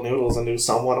boiled noodles and do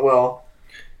somewhat well.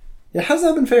 Yeah, how's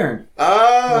that been faring?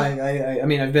 I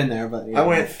mean, I've been there, but... I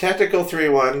went Tactical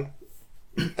 3-1.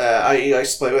 I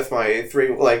split with my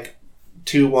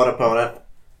 2-1 opponent,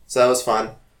 so that was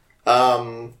fun.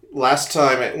 Last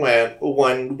time it went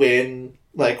 1 win...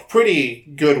 Like, pretty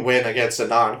good win against a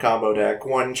non-combo deck.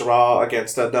 1 draw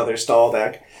against another stall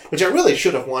deck. Which I really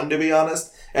should have won, to be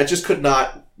honest. I just could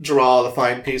not draw the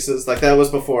fine pieces. Like, that was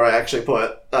before I actually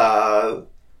put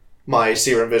my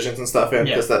Serum Visions and stuff in.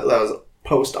 Because that was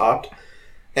post-opt.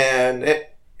 And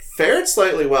it fared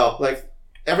slightly well. Like,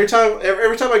 every time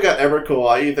I got Evercool,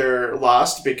 I either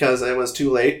lost because it was too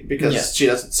late. Because she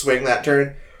doesn't swing that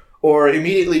turn. Or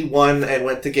immediately won and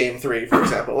went to game 3, for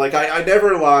example. Like, I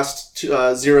never lost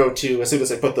 0-2 as soon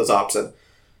as I put those ops in.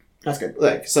 That's good.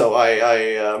 Like, so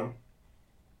I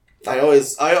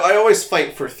always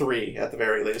fight for 3 at the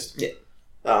very least. Yeah.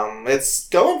 It's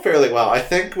going fairly well. I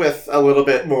think with a little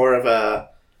bit more of a,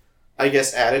 I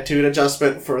guess, attitude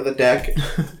adjustment for the deck.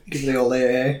 Give the old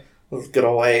AA. Good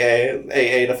old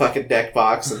AA to fucking deck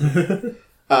box.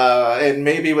 And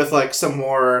maybe with, like, some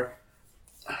more...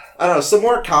 I don't know, some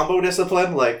more combo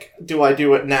discipline. Like, do I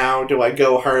do it now? Do I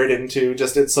go hard into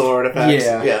just Solar Artifacts?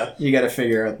 Yeah. You gotta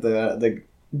figure out the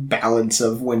balance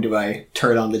of when do I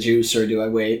turn on the juice or do I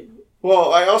wait?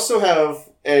 Well, I also have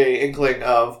a inkling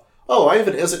of, oh, I have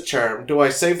an Izzet Charm. Do I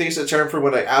save the Izzet Charm for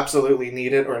when I absolutely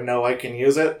need it or know I can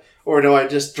use it? Or do I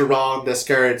just draw and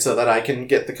discard so that I can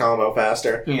get the combo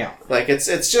faster? Yeah. Like, it's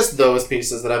just those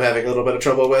pieces that I'm having a little bit of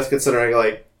trouble with, considering,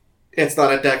 like, it's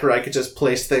not a deck where I could just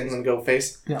place things and go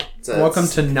face. Yeah. Welcome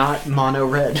to not mono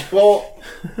red. Well,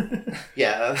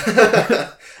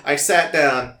 yeah. I sat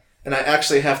down, and I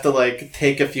actually have to, like,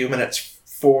 take a few minutes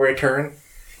for a turn.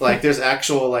 Like, there's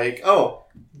actual, like, oh,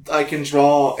 I can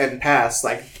draw and pass.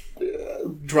 Like,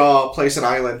 draw, place an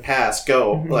island, pass,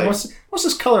 go. Mm-hmm. Like, what's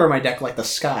this color of my deck like the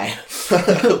sky?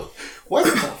 What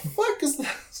the fuck is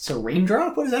that? It's a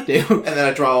raindrop? What does that do? And then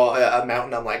I draw a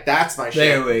mountain. I'm like, that's my shit.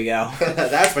 There we go.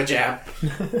 That's my jam.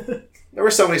 There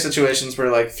were so many situations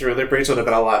where, like, Thriller Breach would have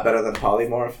been a lot better than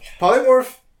Polymorph.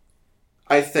 Polymorph,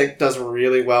 I think, does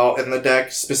really well in the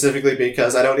deck, specifically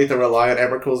because I don't need to rely on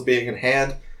Emrakul's being in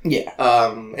hand. Yeah.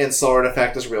 And Solar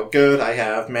Artifact is real good. I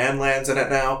have Manlands in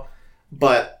it now.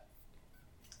 But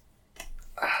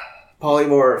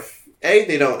Polymorph,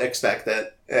 they don't expect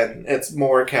it. And it's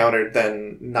more countered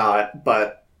than not,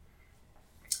 but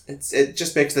it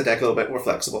just makes the deck a little bit more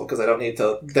flexible because I don't need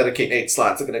to dedicate 8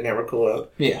 slots to getting Emrakul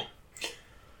out. Yeah.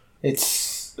 It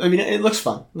looks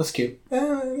fun. It looks cute.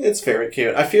 It's very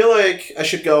cute. I feel like I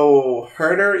should go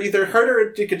harder, either harder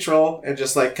into control and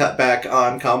just, like, cut back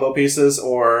on combo pieces,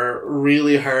 or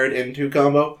really hard into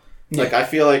combo. Yeah. Like, I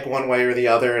feel like one way or the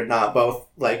other and not both.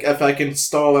 Like, if I can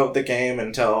stall out the game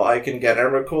until I can get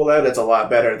Emrakul out, it's a lot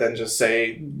better than just,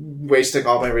 say, wasting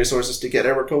all my resources to get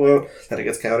Emrakul out, then it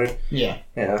gets countered. Yeah.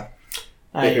 Yeah.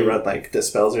 Maybe run, like,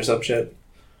 Dispels or some shit.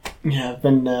 Yeah, I've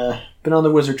been on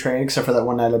the Wizard train, except for that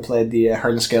one night I played the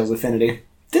Hardened Scales Affinity.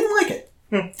 Didn't like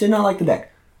it. Did not like the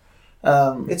deck.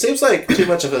 It seems like too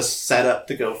much of a setup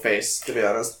to go face, to be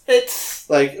honest. It's...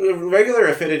 Like, regular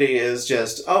Affinity is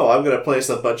just, oh, I'm going to place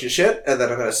a bunch of shit, and then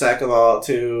I'm going to sack them all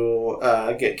to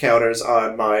get counters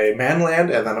on my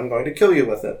Manland, and then I'm going to kill you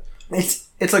with it.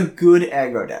 It's a good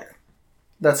aggro deck.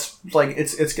 That's, like,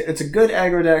 it's a good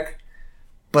aggro deck,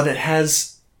 but it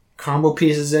has combo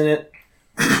pieces in it,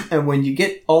 and when you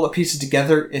get all the pieces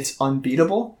together, it's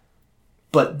unbeatable.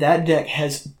 But that deck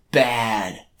has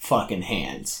bad fucking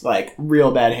hands. Like,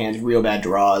 real bad hands, real bad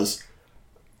draws.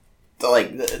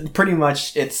 like pretty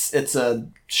much it's a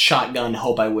shotgun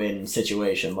hope I win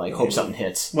situation. Like hope something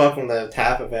hits. Welcome to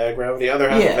half of aggro. The other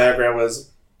half of aggro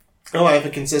was, I have a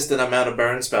consistent amount of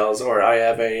burn spells, or I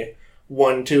have a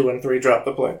 1, 2, and 3 drop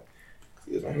the play.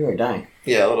 You are dying.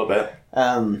 Yeah, a little bit.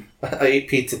 I ate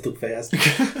pizza too fast.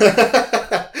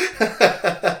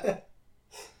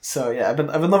 So yeah, I've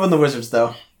been loving the wizards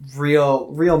though.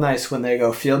 Real nice when they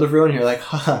go Field of Ruin. You're like,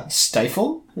 haha,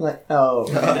 stifle. You're like, oh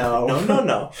no,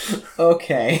 no.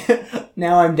 Okay,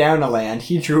 now I'm down a land.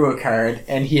 He drew a card,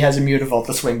 and he has a Mutavault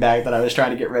to swing back that I was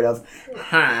trying to get rid of.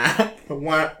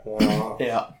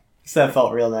 Yeah, so that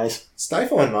felt real nice.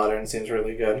 Stifle in Modern seems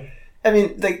really good. I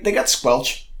mean, they got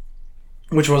Squelch,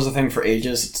 which was a thing for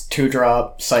ages. It's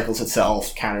 2-drop, cycles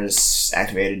itself, counters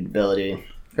activated ability,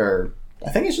 or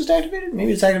I think it's just activated.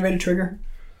 Maybe it's activated trigger.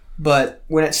 But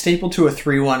when it's stapled to a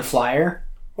 3/1 flyer...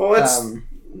 Well, it's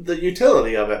the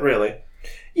utility of it, really.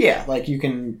 Yeah, like you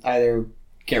can either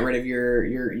get rid of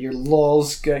your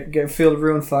lulls, get Field of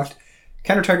Ruin fucked,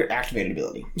 counter target activated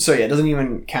ability. So yeah, it doesn't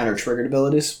even counter triggered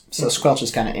abilities. So Squelch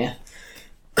is kind of eh.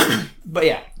 But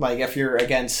yeah, like if you're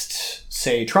against,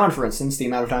 say, Tron, for instance, the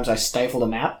amount of times I stifled a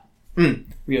map,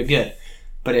 real good.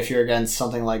 But if you're against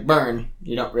something like Burn,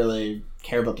 you don't really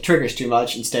care about the triggers too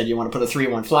much. Instead, you want to put a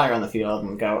 3/1 flyer on the field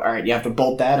and go, alright, you have to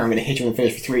bolt that or I'm going to hit you in the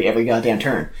face for 3 every goddamn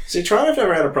turn. See, Tron I've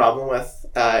never had a problem with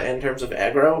in terms of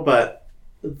aggro, but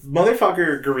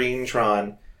motherfucker Green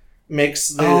Tron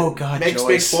makes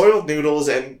Boiled Noodles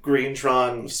and Green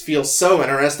Tron feel so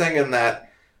interesting in that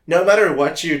no matter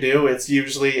what you do, it's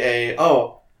usually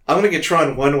I'm going to get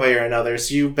Tron one way or another,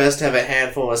 so you best have a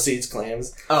handful of Seeds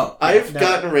Claims. I've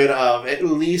gotten rid of at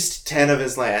least 10 of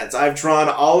his lands. I've drawn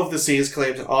all of the Seeds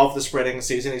Claims and all of the Spreading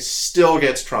Seas, and he still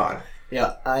gets Tron.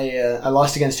 Yeah, I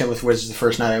lost against him with Wizards the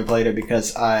first night I played it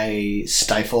because I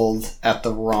stifled at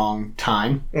the wrong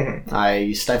time. Mm-hmm.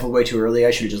 I stifled way too early.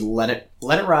 I should have just let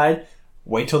it ride,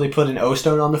 wait till they put an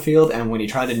O-Stone on the field, and when he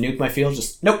tried to nuke my field,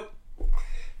 just nope.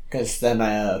 Because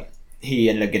then he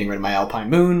ended up getting rid of my Alpine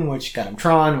Moon, which got him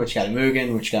Tron, which got him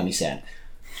Mugen, which got me sad.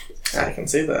 I can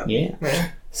see that.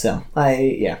 Yeah. So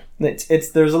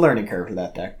there's a learning curve for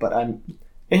that deck, but I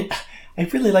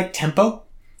really like Tempo,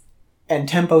 and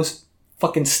Tempo's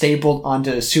fucking stapled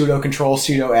onto pseudo control,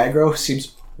 pseudo aggro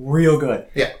seems real good.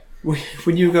 Yeah.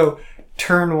 When you go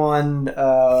turn 1,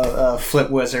 flip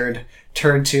wizard,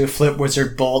 turn 2, flip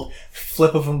wizard bolt,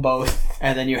 flip of them both,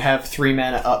 and then you have 3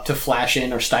 mana up to flash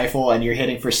in or stifle, and you're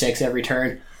hitting for 6 every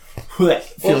turn.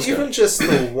 Feels even good. Just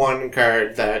the one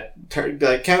card that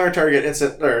counter target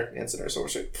instant or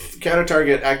sorcery, counter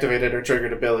target activated or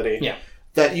triggered ability. Yeah.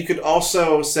 That you could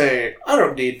also say, I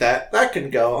don't need that. That can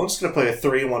go. I'm just going to play a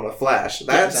 3/1 with flash.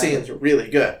 That seems really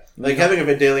good. Like having a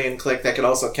Vendilion click that could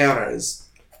also counter is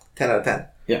 10 out of 10.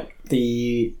 Yeah.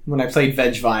 When I played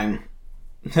Vengevine,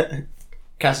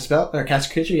 cast a spell or cast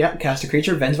a creature. Yeah, cast a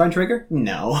creature. Vengevine trigger.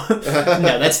 No,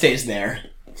 no, that stays there.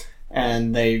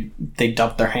 And they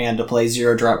dumped their hand to play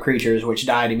 0-drop creatures, which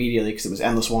died immediately because it was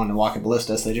Endless One and Walking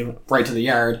Ballista. So they went right to the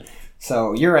yard.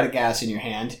 So you're out of gas in your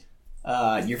hand.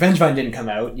 Your Vengevine didn't come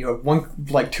out. You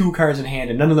have 2 cards in hand,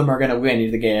 and none of them are going to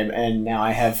win the game. And now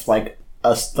I have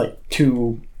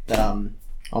 2.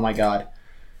 Oh my god,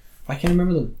 I can't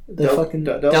remember them. The fucking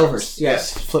Delvers.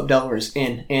 Yes, yeah. Flip Delvers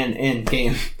in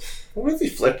game. What are the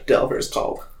flipped Delvers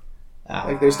called?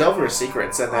 There's Delver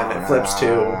Secrets, and then it flips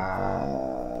to.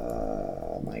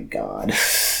 Oh my god.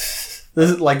 This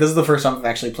is the first time I've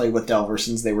actually played with Delver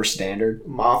since they were standard.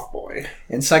 Moth Boy.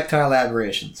 Insectile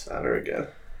Aberrations. Not very good.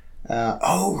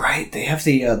 Right, they have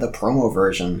the promo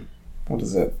version. What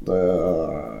is it?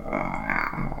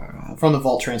 From the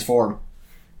Vault Transform,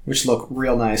 which look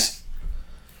real nice.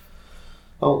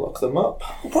 I'll look them up.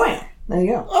 Wham! There you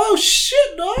go. Oh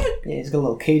shit, dog! Yeah, he's got a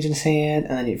little cage in his hand,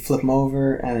 and then you flip him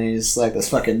over, and he's like this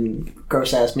fucking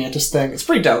gross ass mantis thing. It's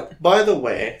pretty dope. By the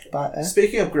way,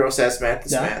 speaking of gross ass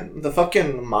mantis, man, the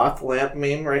fucking moth lamp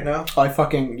meme right now. I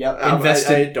fucking I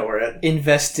adore it.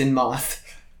 Invest in moth,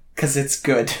 because it's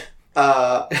good.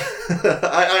 I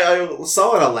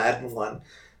saw an Aladdin one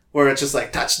where it's just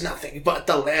like touch nothing but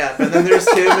the lamp, and then there's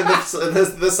him and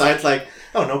the side like,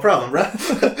 oh no problem, bro.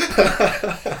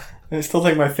 I still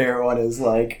think my favorite one is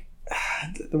like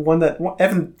the one that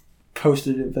Evan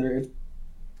posted it, but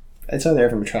it's either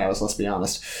Evan or Travis, let's be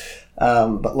honest.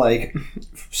 But like,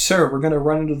 sir, we're gonna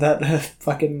run into that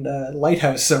fucking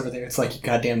lighthouse over there. It's like, you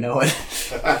goddamn know it.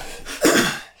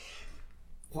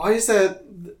 Why is that?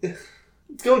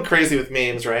 It's going crazy with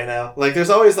memes right now. Like, there's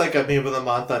always like a meme of the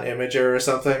month on Imager or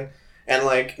something. And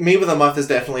like, meme of the month is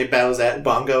definitely Bowsette,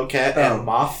 Bongo Cat, and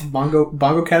Moth.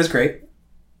 Bongo Cat is great.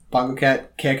 Bongo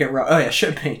Cat can't get raw. Oh yeah,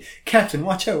 should be. Captain,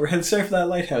 watch out, we're headed straight for that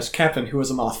lighthouse. Captain, who was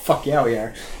a moth. Fuck yeah, we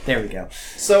are. There we go.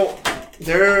 So,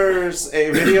 there's a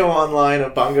video online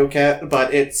of Bongo Cat,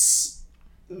 but it's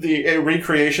a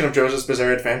recreation of JoJo's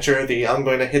Bizarre Adventure, the I'm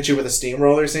going to hit you with a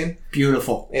steamroller scene.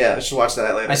 Beautiful. Yeah, I should watch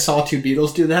that later. I saw two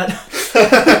beetles do that.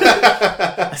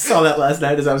 I saw that last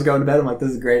night as I was going to bed. I'm like,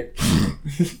 this is great.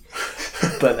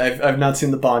 But I've not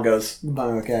seen the bongos.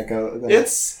 Bongo Cat go.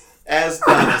 It's as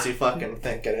dumb as you fucking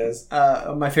think it is.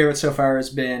 My favorite so far has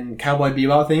been Cowboy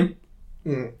Bebop theme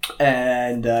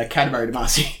and Katamari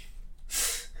Damacy.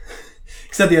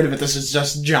 Because at the end of it, this is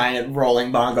just giant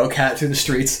rolling Bongo Cat through the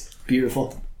streets.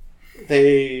 Beautiful.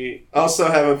 They also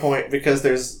have a point because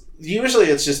there's usually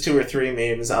it's just 2 or 3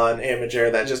 memes on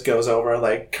Imager that just goes over,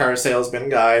 like car salesman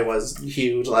guy was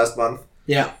huge last month.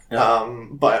 Yeah.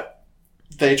 But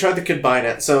they tried to combine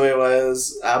it, so it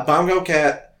was Bongo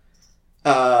Cat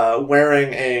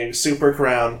wearing a super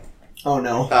crown. Oh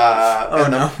no.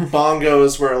 And no. The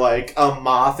bongos were like a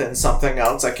moth and something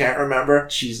else, I can't remember.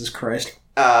 Jesus Christ.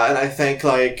 And I think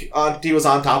he was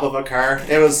on top of a car.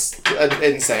 It was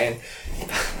insane.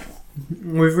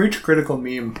 We've reached critical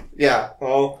meme. Yeah,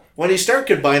 well, when you start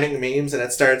combining memes and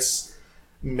it starts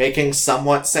making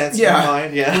somewhat sense in your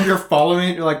mind, when you're following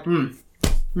it, you're like, I'm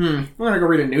gonna go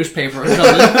read a newspaper or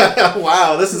something.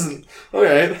 Wow, this isn't...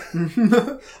 Alright.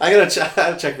 I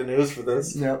gotta check the news for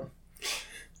this. Yep.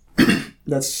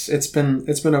 It's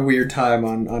been a weird time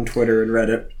on Twitter and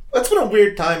Reddit. It's been a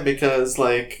weird time because,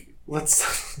 like,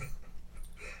 let's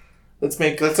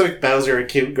make Bowser a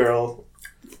cute girl.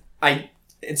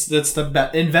 Invest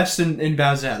in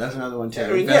Bowser. That's another one too. I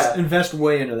mean, invest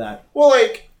way into that. Well,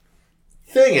 like,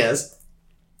 thing is,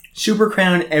 Super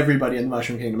Crown everybody in the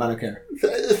Mushroom Kingdom. I don't care.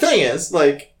 The thing is,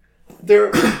 like,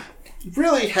 there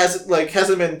really hasn't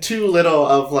been too little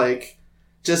of like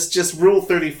just Rule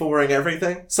 34ing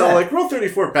everything. So like Rule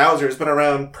 34 Bowser's been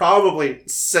around probably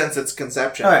since its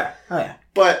conception. Oh yeah.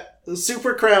 But the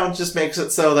Super Crown just makes it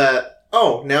so that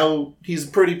now he's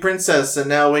a pretty princess, and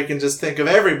now we can just think of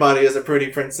everybody as a pretty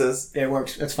princess. It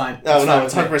works. It's fine. It's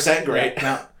 100% great. Yeah,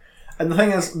 no. And the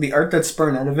thing is, the art that's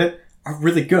spurned out of it are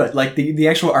really good. Like, the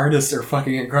actual artists are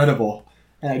fucking incredible.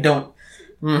 And I don't...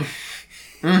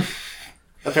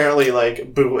 Apparently,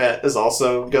 like, Bouette is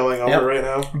also going over right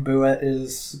now. Bouette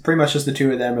is... Pretty much just the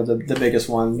two of them are the biggest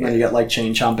ones. Yeah. Then you got, like,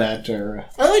 Chain Chompette or...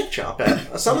 I like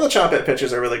Chompette. Some of the Chompette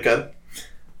pictures are really good.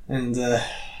 And,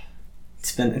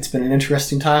 it's been an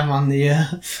interesting time on the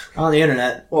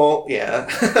internet. Well, yeah.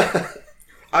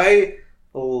 I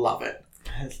love it.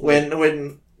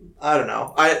 When I don't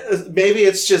know. Maybe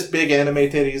it's just big anime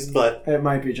titties, but it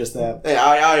might be just that. Yeah,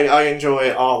 I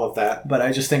enjoy all of that. But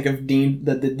I just think of Dean,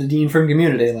 the Dean from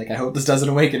Community. Like, I hope this doesn't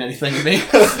awaken anything in me.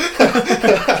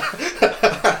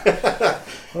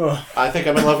 I think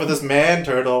I'm in love with this man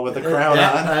turtle with a crown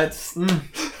on. That's.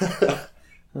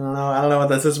 I don't know what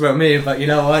that says about me, but you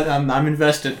know what? I'm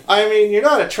invested. I mean, you're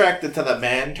not attracted to the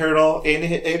man turtle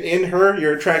in her.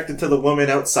 You're attracted to the woman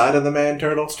outside of the man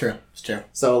turtle. It's true.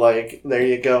 So, like, there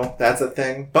you go. That's a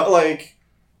thing. But, like,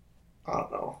 I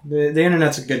don't know. The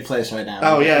internet's a good place right now.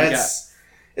 Oh, yeah,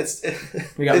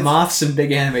 we got moths and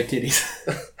big anime titties.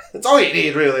 That's all you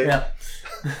need, really. Yeah.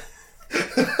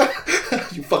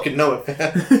 You fucking know it,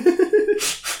 man.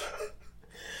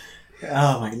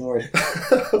 Oh my lord.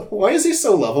 Why is he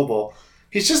so lovable?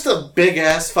 He's just a big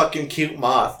ass fucking cute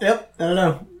moth. Yep, I don't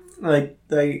know. Like,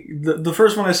 the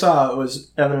first one I saw was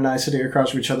Evan and I sitting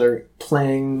across from each other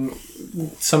playing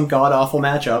some god awful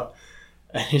matchup.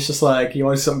 And he's just like, you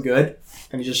want something good?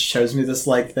 And he just shows me this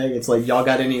like thing. It's like, y'all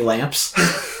got any lamps?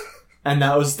 And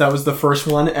that was the first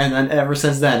one, and then ever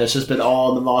since then it's just been all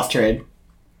in the moth trade.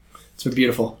 It's been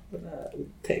beautiful.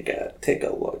 Take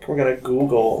a look. We're gonna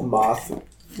Google moth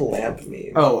lamp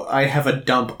meme. Oh, I have a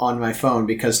dump on my phone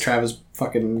because Travis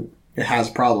fucking has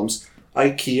problems.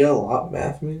 IKEA lot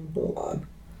math meme? Hold on.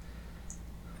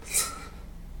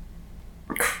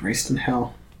 Christ in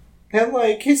hell. And,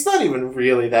 like, he's not even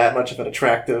really that much of an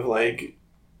attractive, like,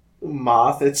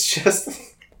 moth. It's just a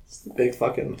big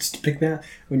fucking... Just a big man.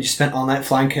 When you spent all night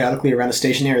flying chaotically around a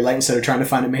stationary light instead of trying to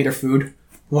find a mate or food,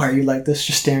 why are you like this?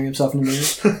 Just staring himself in the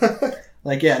mirror?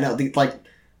 Like, yeah, no,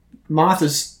 moth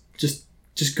is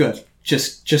just good.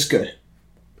 Just good.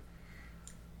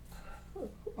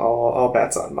 All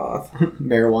bets on moth.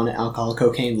 Marijuana, alcohol,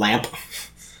 cocaine, lamp.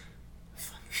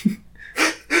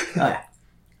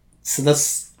 So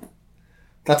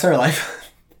that's our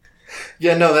life.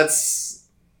 Yeah, no, that's...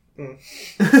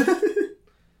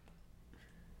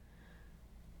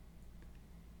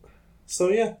 So,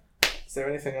 yeah. Is there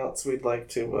anything else we'd like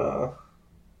to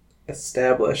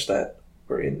establish that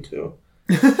we're into?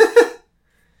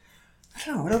 I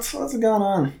don't know, what else has going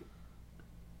on? I'm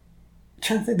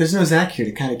trying to think. There's no Zach here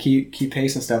to kind of keep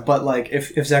pace and stuff, but like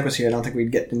if Zach was here, I don't think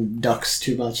we'd get in Ducks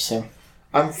too much, so...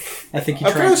 I think he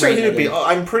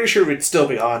I'm pretty sure we'd still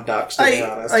be on Ducks, to be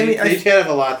honest. He can't have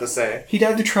a lot to say. He'd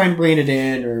have to try and rein it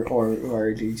in, or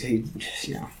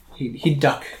he'd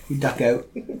duck out.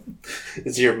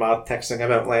 Is your mom texting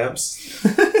about lamps?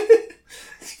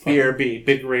 BRB,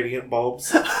 big radiant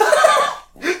bulbs.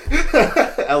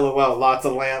 LOL, lots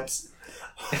of lamps.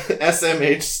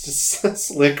 SMH,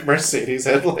 slick Mercedes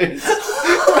headlights.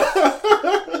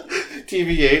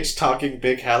 TVH, talking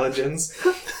big halogens.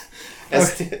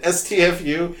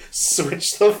 STFU,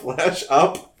 switch the flash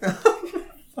up.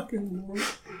 Fucking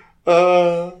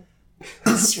Lord.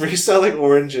 Reselling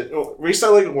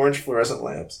orange fluorescent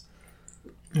lamps.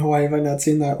 Why have I not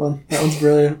seen that one? That one's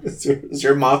brilliant. Is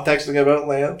your mom texting about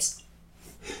lamps?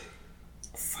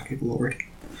 Fucking Lord.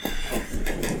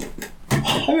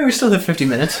 I mean, we still have 50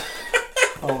 minutes.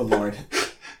 Oh, Lord.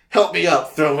 Help me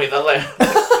up, throw me the lamp.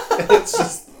 It's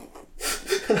just...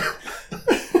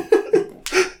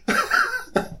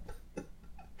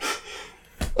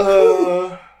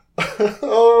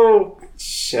 oh,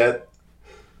 shit.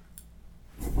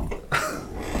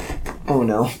 Oh,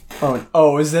 no.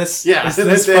 Oh, is this? Yeah, is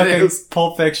this it fucking is.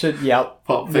 Pulp Fiction? Yep.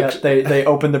 Pulp Fiction. Yep, they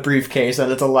open the briefcase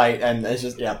and it's a light and it's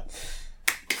just, yep.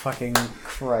 Fucking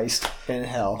Christ in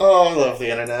hell. Oh, I love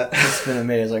the internet. It's been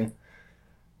amazing.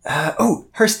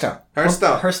 Hearthstone.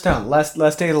 Hearthstone. Last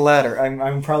day of the ladder.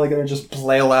 I'm probably gonna just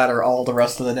play ladder all the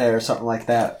rest of the day or something like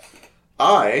that.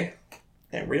 I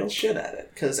am real shit at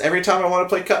it. Because every time I want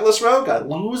to play Cutlass Rogue, I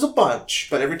lose a bunch.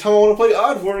 But every time I want to play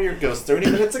Odd Warrior, it goes 30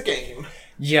 minutes a game.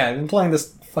 Yeah, I've been playing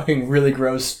this fucking really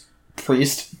gross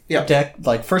Priest Yep. deck.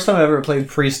 Like, first time I've ever played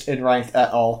Priest in Ranked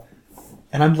at all.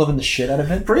 And I'm loving the shit out of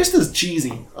it. Priest is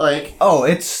cheesy. Like... Oh,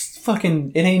 it's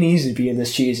fucking... It ain't easy being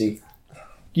this cheesy.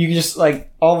 You just, like,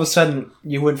 all of a sudden,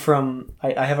 you went from,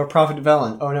 I have a Prophet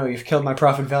Velen. Oh no, you've killed my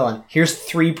Prophet Velen. Here's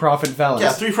 3 Prophet Velens.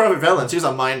 Yeah, 3 Prophet Velens. Here's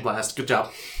a Mind Blast. Good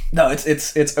job. No, it's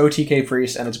OTK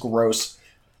Priest, and it's gross.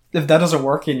 If that doesn't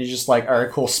work, and you just like,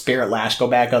 alright, cool, Spirit Lash, go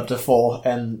back up to full,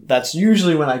 and that's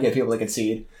usually when I get people to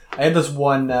concede. I had this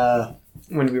one,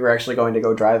 when we were actually going to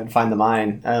go drive and find the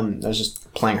mine, I was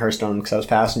just playing Hearthstone because I was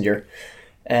passenger,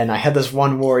 and I had this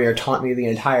one warrior taunt me the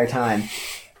entire time,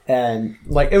 and,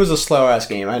 like, it was a slow-ass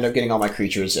game. I ended up getting all my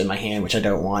creatures in my hand, which I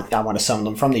don't want. I want to summon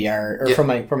them from the yard, or from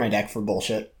my deck for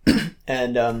bullshit.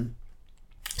 And,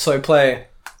 so I play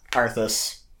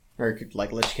Arthas, or,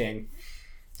 like, Lich King.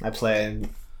 I play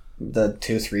the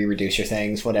 2-3 reducer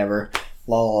things, whatever.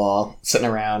 Sitting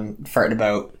around, farting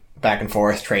about, back and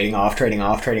forth, trading off,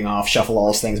 shuffle all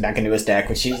those things back into his deck,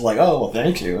 which he's like, oh, well,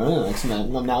 thank you. Now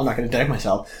I'm not going to deck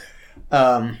myself.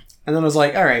 And then I was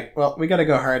like, alright, well, we gotta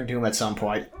go hard to him at some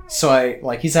point. So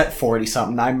he's at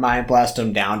 40-something, I Mind Blast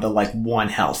him down to, 1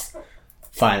 health.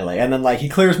 Finally. And then, he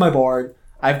clears my board,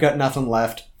 I've got nothing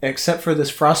left, except for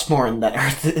this Frostmourne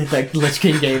that Lich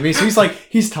King gave me. So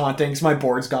he's taunting, so my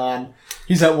board's gone.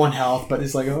 He's at 1 health, but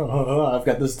he's like, I've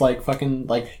got this,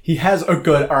 he has a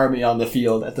good army on the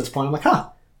field at this point. I'm like, huh.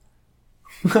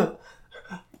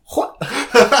 What?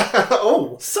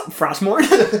 Oh. Something,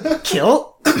 Frostmourne.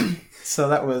 Kill. So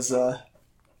that was,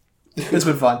 it's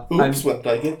been fun. Oops, what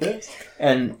did I get this?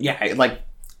 And, yeah,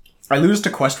 I lose to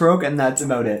Quest Rogue, and that's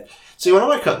about it. See, one of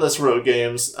my Cutlass Rogue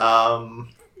games,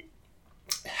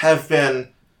 have been...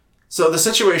 So the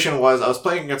situation was, I was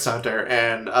playing against Hunter,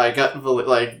 and I got,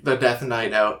 the Death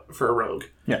Knight out for a Rogue.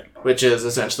 Yeah. Which is,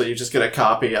 essentially, you just get a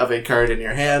copy of a card in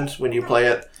your hand when you play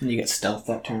it. And you get stealth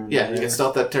that turn. Yeah, you get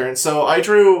stealth that turn. So I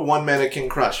drew 1 mana King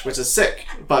Crush, which is sick.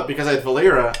 But because I had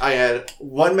Valera, I had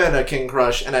 1 mana King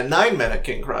Crush and a 9 mana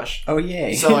King Crush. Oh,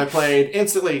 yay. So I played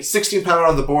instantly 16 power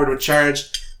on the board with charge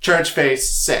face,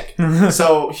 sick.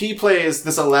 So he plays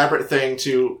this elaborate thing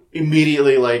to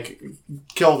immediately,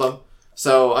 kill them.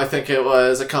 So I think it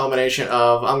was a combination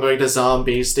of, I'm going to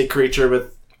Zombeast a creature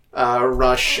with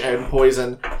Rush and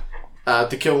Poison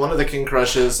to kill one of the King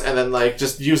Crushes, and then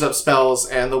just use up spells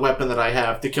and the weapon that I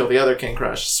have to kill the other King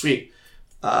Crush. Sweet.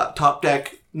 Top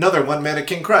deck, another 1 mana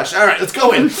King Crush. Alright, let's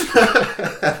go in!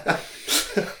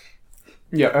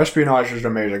 Yeah, Espionage is an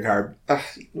amazing card.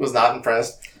 Was not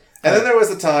impressed. And then there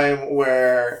was a time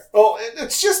where...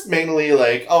 it's just mainly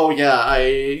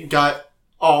I got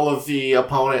all of the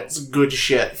opponent's good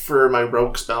shit for my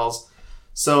rogue spells.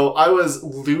 So I was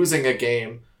losing a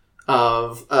game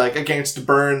of against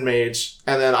Burn Mage,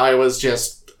 and then I was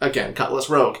just again Cutlass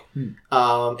Rogue.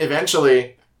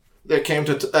 Eventually, there came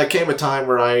a time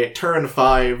where I turned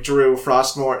 5 drew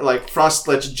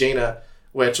Frostlich Jaina,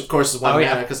 which of course is 1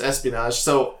 mana because Espionage.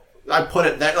 So I put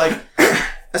it there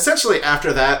essentially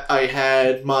after that, I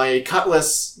had my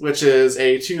Cutlass, which is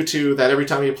a 2/2 that every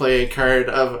time you play a card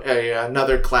of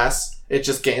another class, it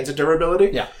just gains a durability.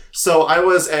 Yeah. So I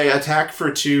was a attack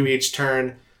for 2 each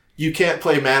turn. You can't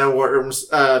play mana worms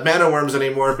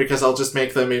anymore because I'll just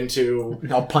make them into...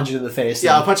 I'll punch it in the face.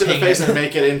 Yeah, I'll punch it in the face and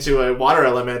make it into a water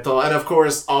elemental. And of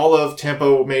course, all of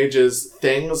Tempo Mage's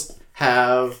things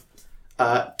have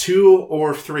 2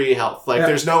 or 3 health. Like,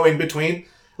 there's no in between.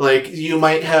 Like, you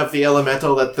might have the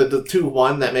elemental that the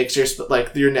 2/1 that makes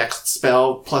your next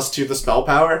spell plus 2 the spell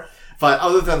power. But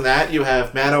other than that, you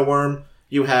have Mana Worm,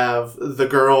 you have the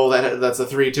girl that's a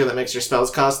 3/2 that makes your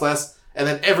spells cost less. And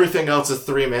then everything else is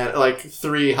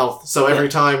 3 health. So every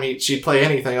time she'd play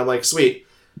anything, I'm like, sweet.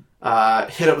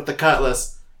 Hit it with the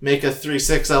Cutlass. Make a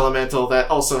 3/6 elemental that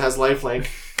also has lifelink.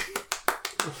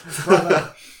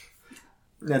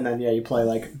 And then, you play,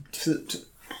 like...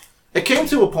 It came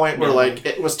to a point where, like,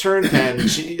 it was turn 10.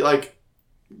 She, like,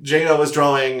 Jaina was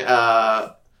drawing, with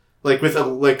a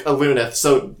Luneth.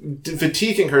 So,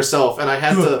 fatiguing herself. And I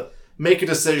had to make a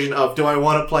decision of, do I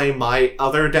want to play my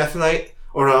other Death Knight?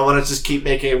 Or do I want to just keep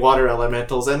making water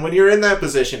elementals? And when you're in that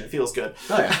position, it feels good.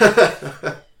 Oh,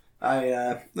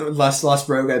 yeah. Last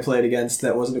rogue I played against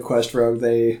that wasn't a quest rogue,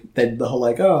 they did the whole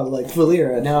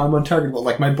Valyria, now I'm untargetable.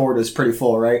 Like, my board is pretty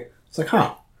full, right? It's like,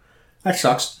 that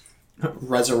sucks.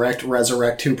 Resurrect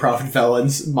 2 Prophet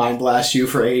Felons, Mind Blast you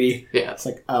for 80. Yeah. It's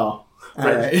like,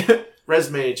 alright.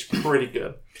 Res Mage, pretty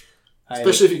good.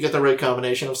 Especially if you get the right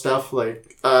combination of stuff.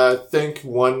 Like, I think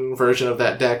one version of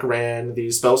that deck ran the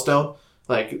Spellstone.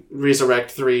 Like,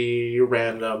 resurrect 3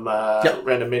 random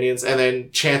minions, and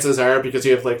then chances are, because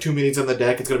you have, 2 minions in the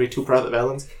deck, it's going to be 2 Prophet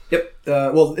Felons. Yep.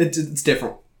 Well, it's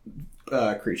different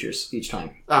creatures each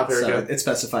time. Very good. It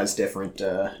specifies different...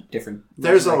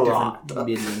 There's a lot. Different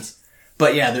minions.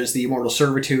 But yeah, there's the Immortal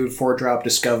Servitude, 4-drop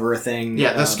Discover thing.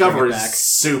 Yeah, Discover is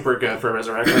super good for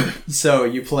Resurrection. So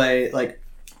you play,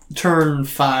 turn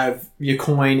 5, you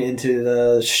coin into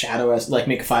the Shadow,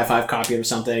 make a 5/5 copy of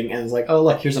something, and it's like, oh,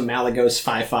 look, here's a Malagos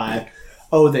 5/5.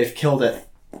 Oh, they've killed it.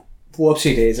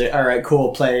 Whoopsie daisy. Alright,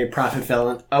 cool, play Prophet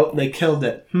Felon. Oh, they killed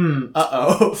it.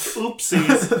 Uh-oh.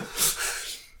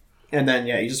 Oopsies. And then,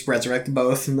 you just resurrect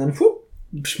both, and then, whoop,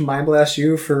 Mind Blast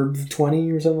you for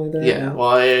 20 or something like that. Yeah, well,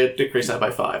 I decrease that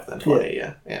by 5, then 20,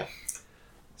 yeah.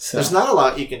 So. There's not a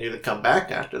lot you can do to come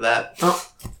back after that. Oh,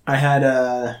 I had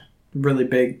a really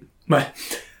big... one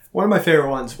of my favorite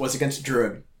ones was against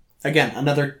Druid. Again,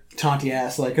 another taunty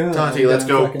ass, Taunty, let's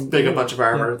go big a bunch of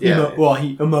armor. Yeah. Well,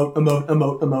 he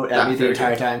emote at me the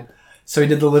entire time. So he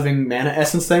did the living mana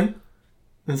essence thing.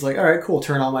 And it's like, alright, cool,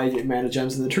 turn all my mana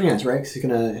gems into the Treants, right? Because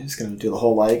he's gonna do the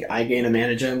whole, I gain a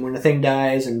mana gem when the thing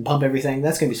dies and pump everything.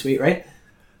 That's gonna be sweet, right?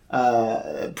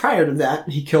 Prior to that,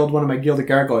 he killed one of my Gilded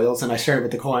Gargoyles, and I started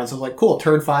with the coins. I was like, cool,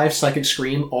 turn 5, Psychic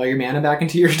Scream, all your mana back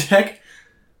into your deck.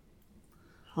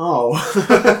 Oh.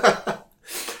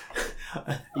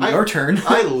 Your turn.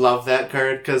 I love that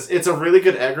card, because it's a really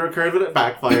good aggro card, but it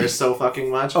backfires so fucking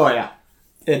much. Oh, yeah.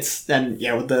 With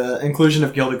the inclusion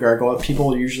of Gilded Gargoyle,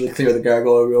 people usually clear the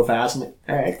Gargoyle real fast. I'm like,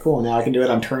 alright, cool, now I can do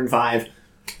it on turn 5.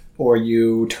 Or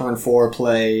you, turn 4,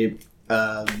 play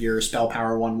your Spell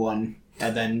Power 1/1,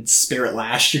 and then Spirit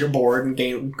Lash your board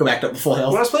and go back up to full health.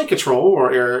 When I was playing Control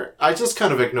Warrior, I just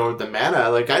kind of ignored the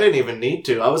mana. I didn't even need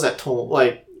to. I was at,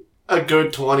 a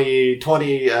good 20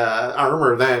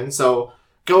 armor then, so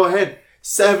go ahead.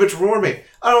 Savage Roar me.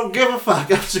 I don't give a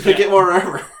fuck. I'm just gonna get more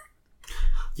armor.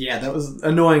 Yeah, that was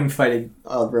annoying fighting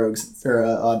odd rogues, or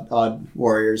odd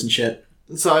warriors and shit.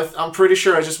 So I'm pretty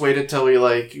sure I just waited till we,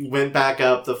 went back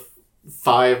up the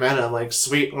 5 mana. I'm like,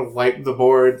 sweet, wipe the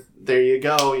board. There you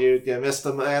go. You missed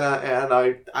the mana, and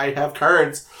I have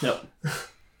cards. Yep.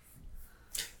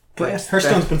 But yeah,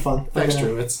 Hearthstone's been fun. Thanks,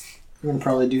 Druids. I'm going to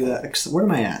probably do that. Where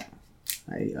am I at?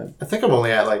 I think I'm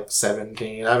only at,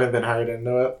 17. I haven't been hired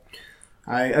into it.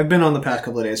 I've been on the past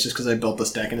couple of days just because I built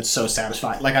this deck, and it's so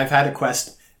satisfying. I've had a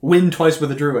quest... win twice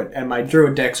with a Druid, and my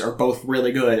Druid decks are both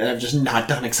really good, and I've just not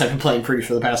done it because I've been playing Priest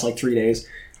for the past 3 days.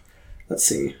 Let's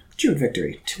see. Druid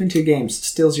victory. 2-2 games.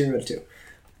 Still 0-2.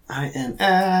 I am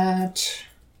at...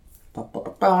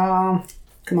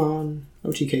 Come on.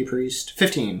 OTK Priest.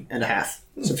 15.5.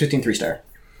 So 15 3-star.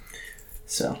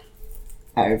 So,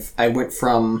 I went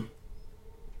from...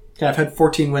 Yeah, I've had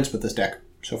 14 wins with this deck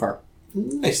so far.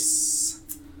 Nice.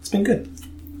 It's been good.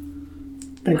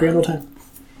 It's been a grand old time.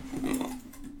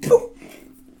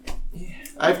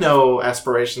 I have no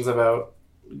aspirations about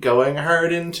going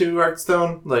hard into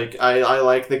Hearthstone. I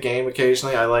like the game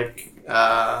occasionally. I like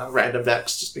random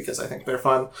decks just because I think they're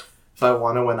fun. If I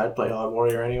want to win, I'd play Odd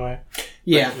Warrior anyway.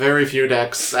 Yeah. Very few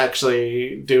decks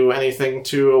actually do anything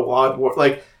to a Odd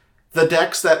Warrior. the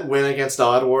decks that win against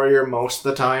Odd Warrior most of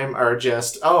the time are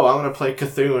just, oh, I'm going to play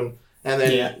Cthulhu. And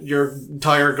then your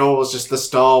entire goal is just to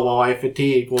stall while I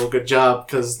fatigue. Well, good job,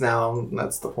 because now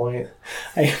that's the point.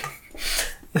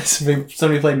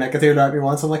 Somebody played Mechathuon at me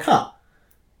once. I'm like, I'm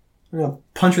going to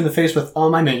punch you in the face with all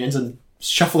my minions and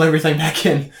shuffle everything back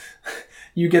in.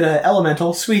 You get an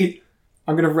elemental. Sweet.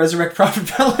 I'm going to resurrect Prophet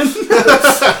Felon.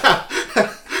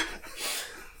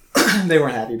 They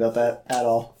weren't happy about that at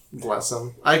all. Bless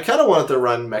them. I kind of wanted to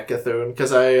run Mechathuon,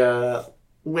 because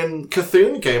when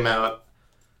Cthulhu came out,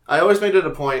 I always made it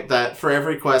a point that for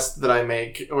every quest that I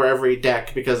make, or every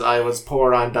deck, because I was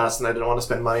poor on dust and I didn't want to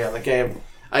spend money on the game,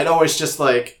 I'd always just,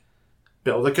 build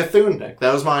a Cthulhu deck.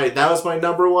 That was my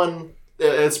number one.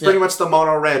 It's pretty much the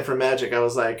mono red from Magic. I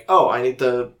was like, oh, I need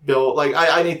to build,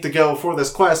 I need to go for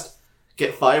this quest,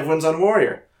 get 5 wins on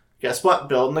Warrior. Guess what?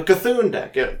 Building a Cthulhu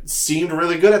deck. It seemed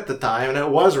really good at the time, and it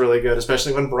was really good,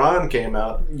 especially when Braun came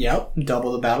out. Yep.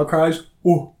 Double the battle cries.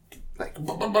 Ooh.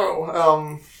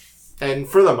 And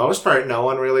for the most part, no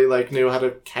one really knew how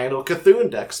to handle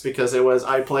Cthulhu decks, because it was,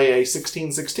 I play a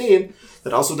 16/16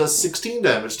 that also does 16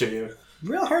 damage to you.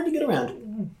 Real hard to get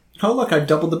around. Oh look, I've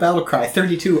doubled the battle cry.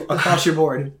 32 across your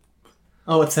board.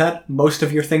 Oh, what's that? Most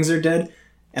of your things are dead,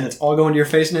 and it's all going to your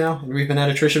face now, and we've been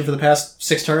at attrition for the past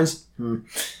 6 turns?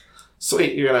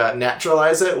 Sweet, you're gonna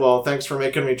naturalize it? Well, thanks for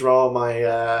making me draw my,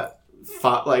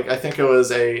 I think it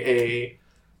was a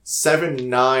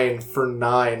 7/9 for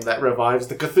 9 that revives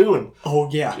the Cthulhu. Oh,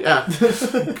 yeah. Yeah.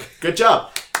 Good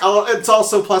job. It's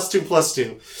also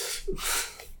 +2/+2.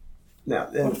 No,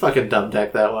 what a fucking dumb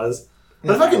deck that was.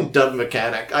 What a fucking dumb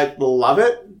mechanic. I love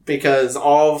it, because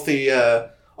all of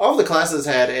the classes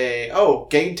had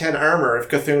gain 10 armor if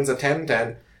Cthulhu's a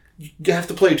 10/10. You have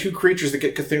to play 2 creatures to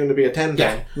get Cthulhu to be a 10/10.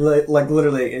 Yeah,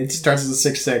 literally, it starts as a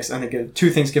 6/6, and 2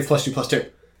 things give +2/+2.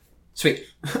 Sweet.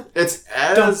 It's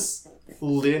as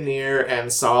linear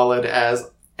and solid as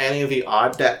any of the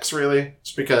odd decks, really.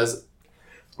 Just because,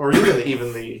 or even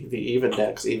the even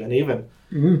decks, even.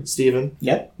 Mm-hmm. Steven.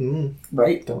 Yep. Mm.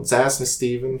 Right. Don't sass me,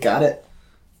 Steven. Got it.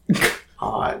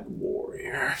 Odd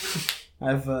Warrior.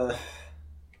 I'm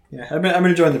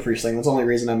enjoying the priest thing. That's the only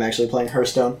reason I'm actually playing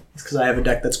Hearthstone. It's because I have a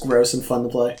deck that's gross and fun to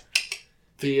play.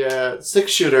 The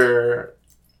 6-shooter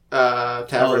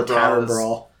Tavern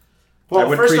Brawl. Well, I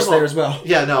went first priest of all, there as well.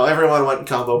 Yeah, no, everyone went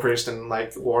combo priest and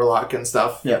warlock and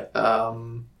stuff. Yeah.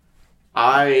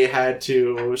 I had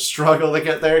to struggle to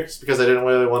get there because I didn't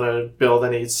really want to build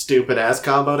any stupid ass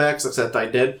combo decks, except I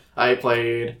did. I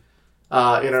played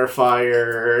Inner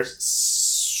Fire,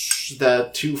 the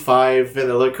 2/5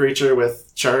 vanilla creature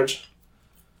with charge.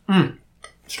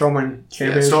 Stormwind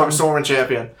Champion. Yeah, Stormwind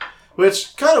Champion,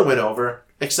 which kind of went over,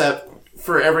 except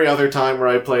for every other time where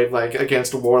I played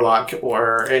against Warlock,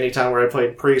 or any time where I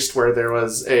played Priest, where there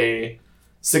was a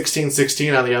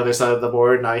 16/16 on the other side of the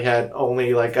board, and I had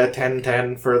only a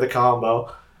 10/10 for the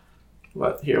combo.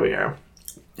 But here we are.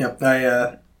 Yep,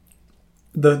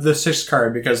 the 6th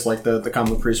card, because the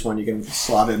combo priest one you can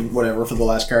slot in whatever for the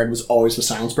last card, was always the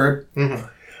Silence Bird. Mm-hmm.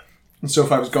 And so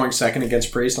if I was going second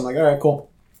against priest, I'm like, alright, cool.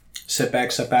 Sit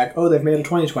back. Oh, they've made a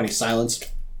 20/20.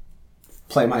 Silenced.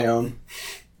 Play my own.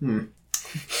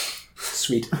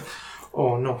 Sweet.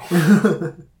 Oh no.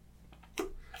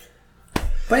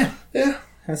 But yeah.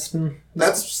 That's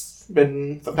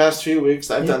been the past few weeks.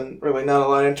 I've done really not a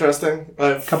lot interesting.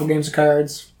 I've couple games of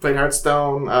cards. Played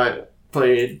Hearthstone. I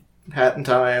played Hat in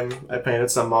Time. I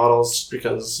painted some models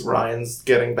because Ryan's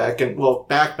getting back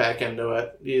into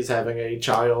it. He's having a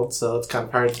child, so it's kind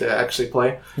of hard to actually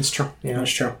play. It's true. Yeah,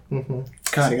 that's true. Mm-hmm.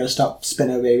 God, you gotta stop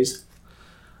spinning babies.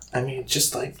 I mean,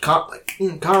 just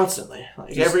constantly.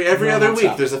 Every other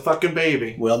week, there's a fucking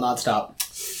baby. Will not stop.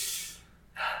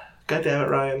 God damn it,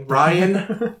 Ryan.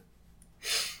 Ryan,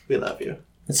 we love you.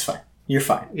 It's fine. You're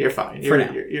fine. You're fine.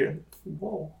 You're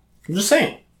whoa. I'm just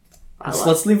saying.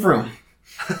 Let's leave room.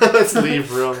 Let's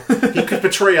leave room. He could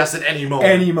betray us at any moment.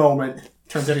 Any moment.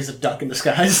 Turns out he's a duck in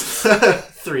disguise.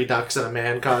 3 ducks in a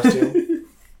man costume.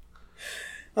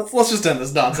 Let's just end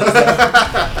this nonsense.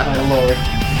 My lord.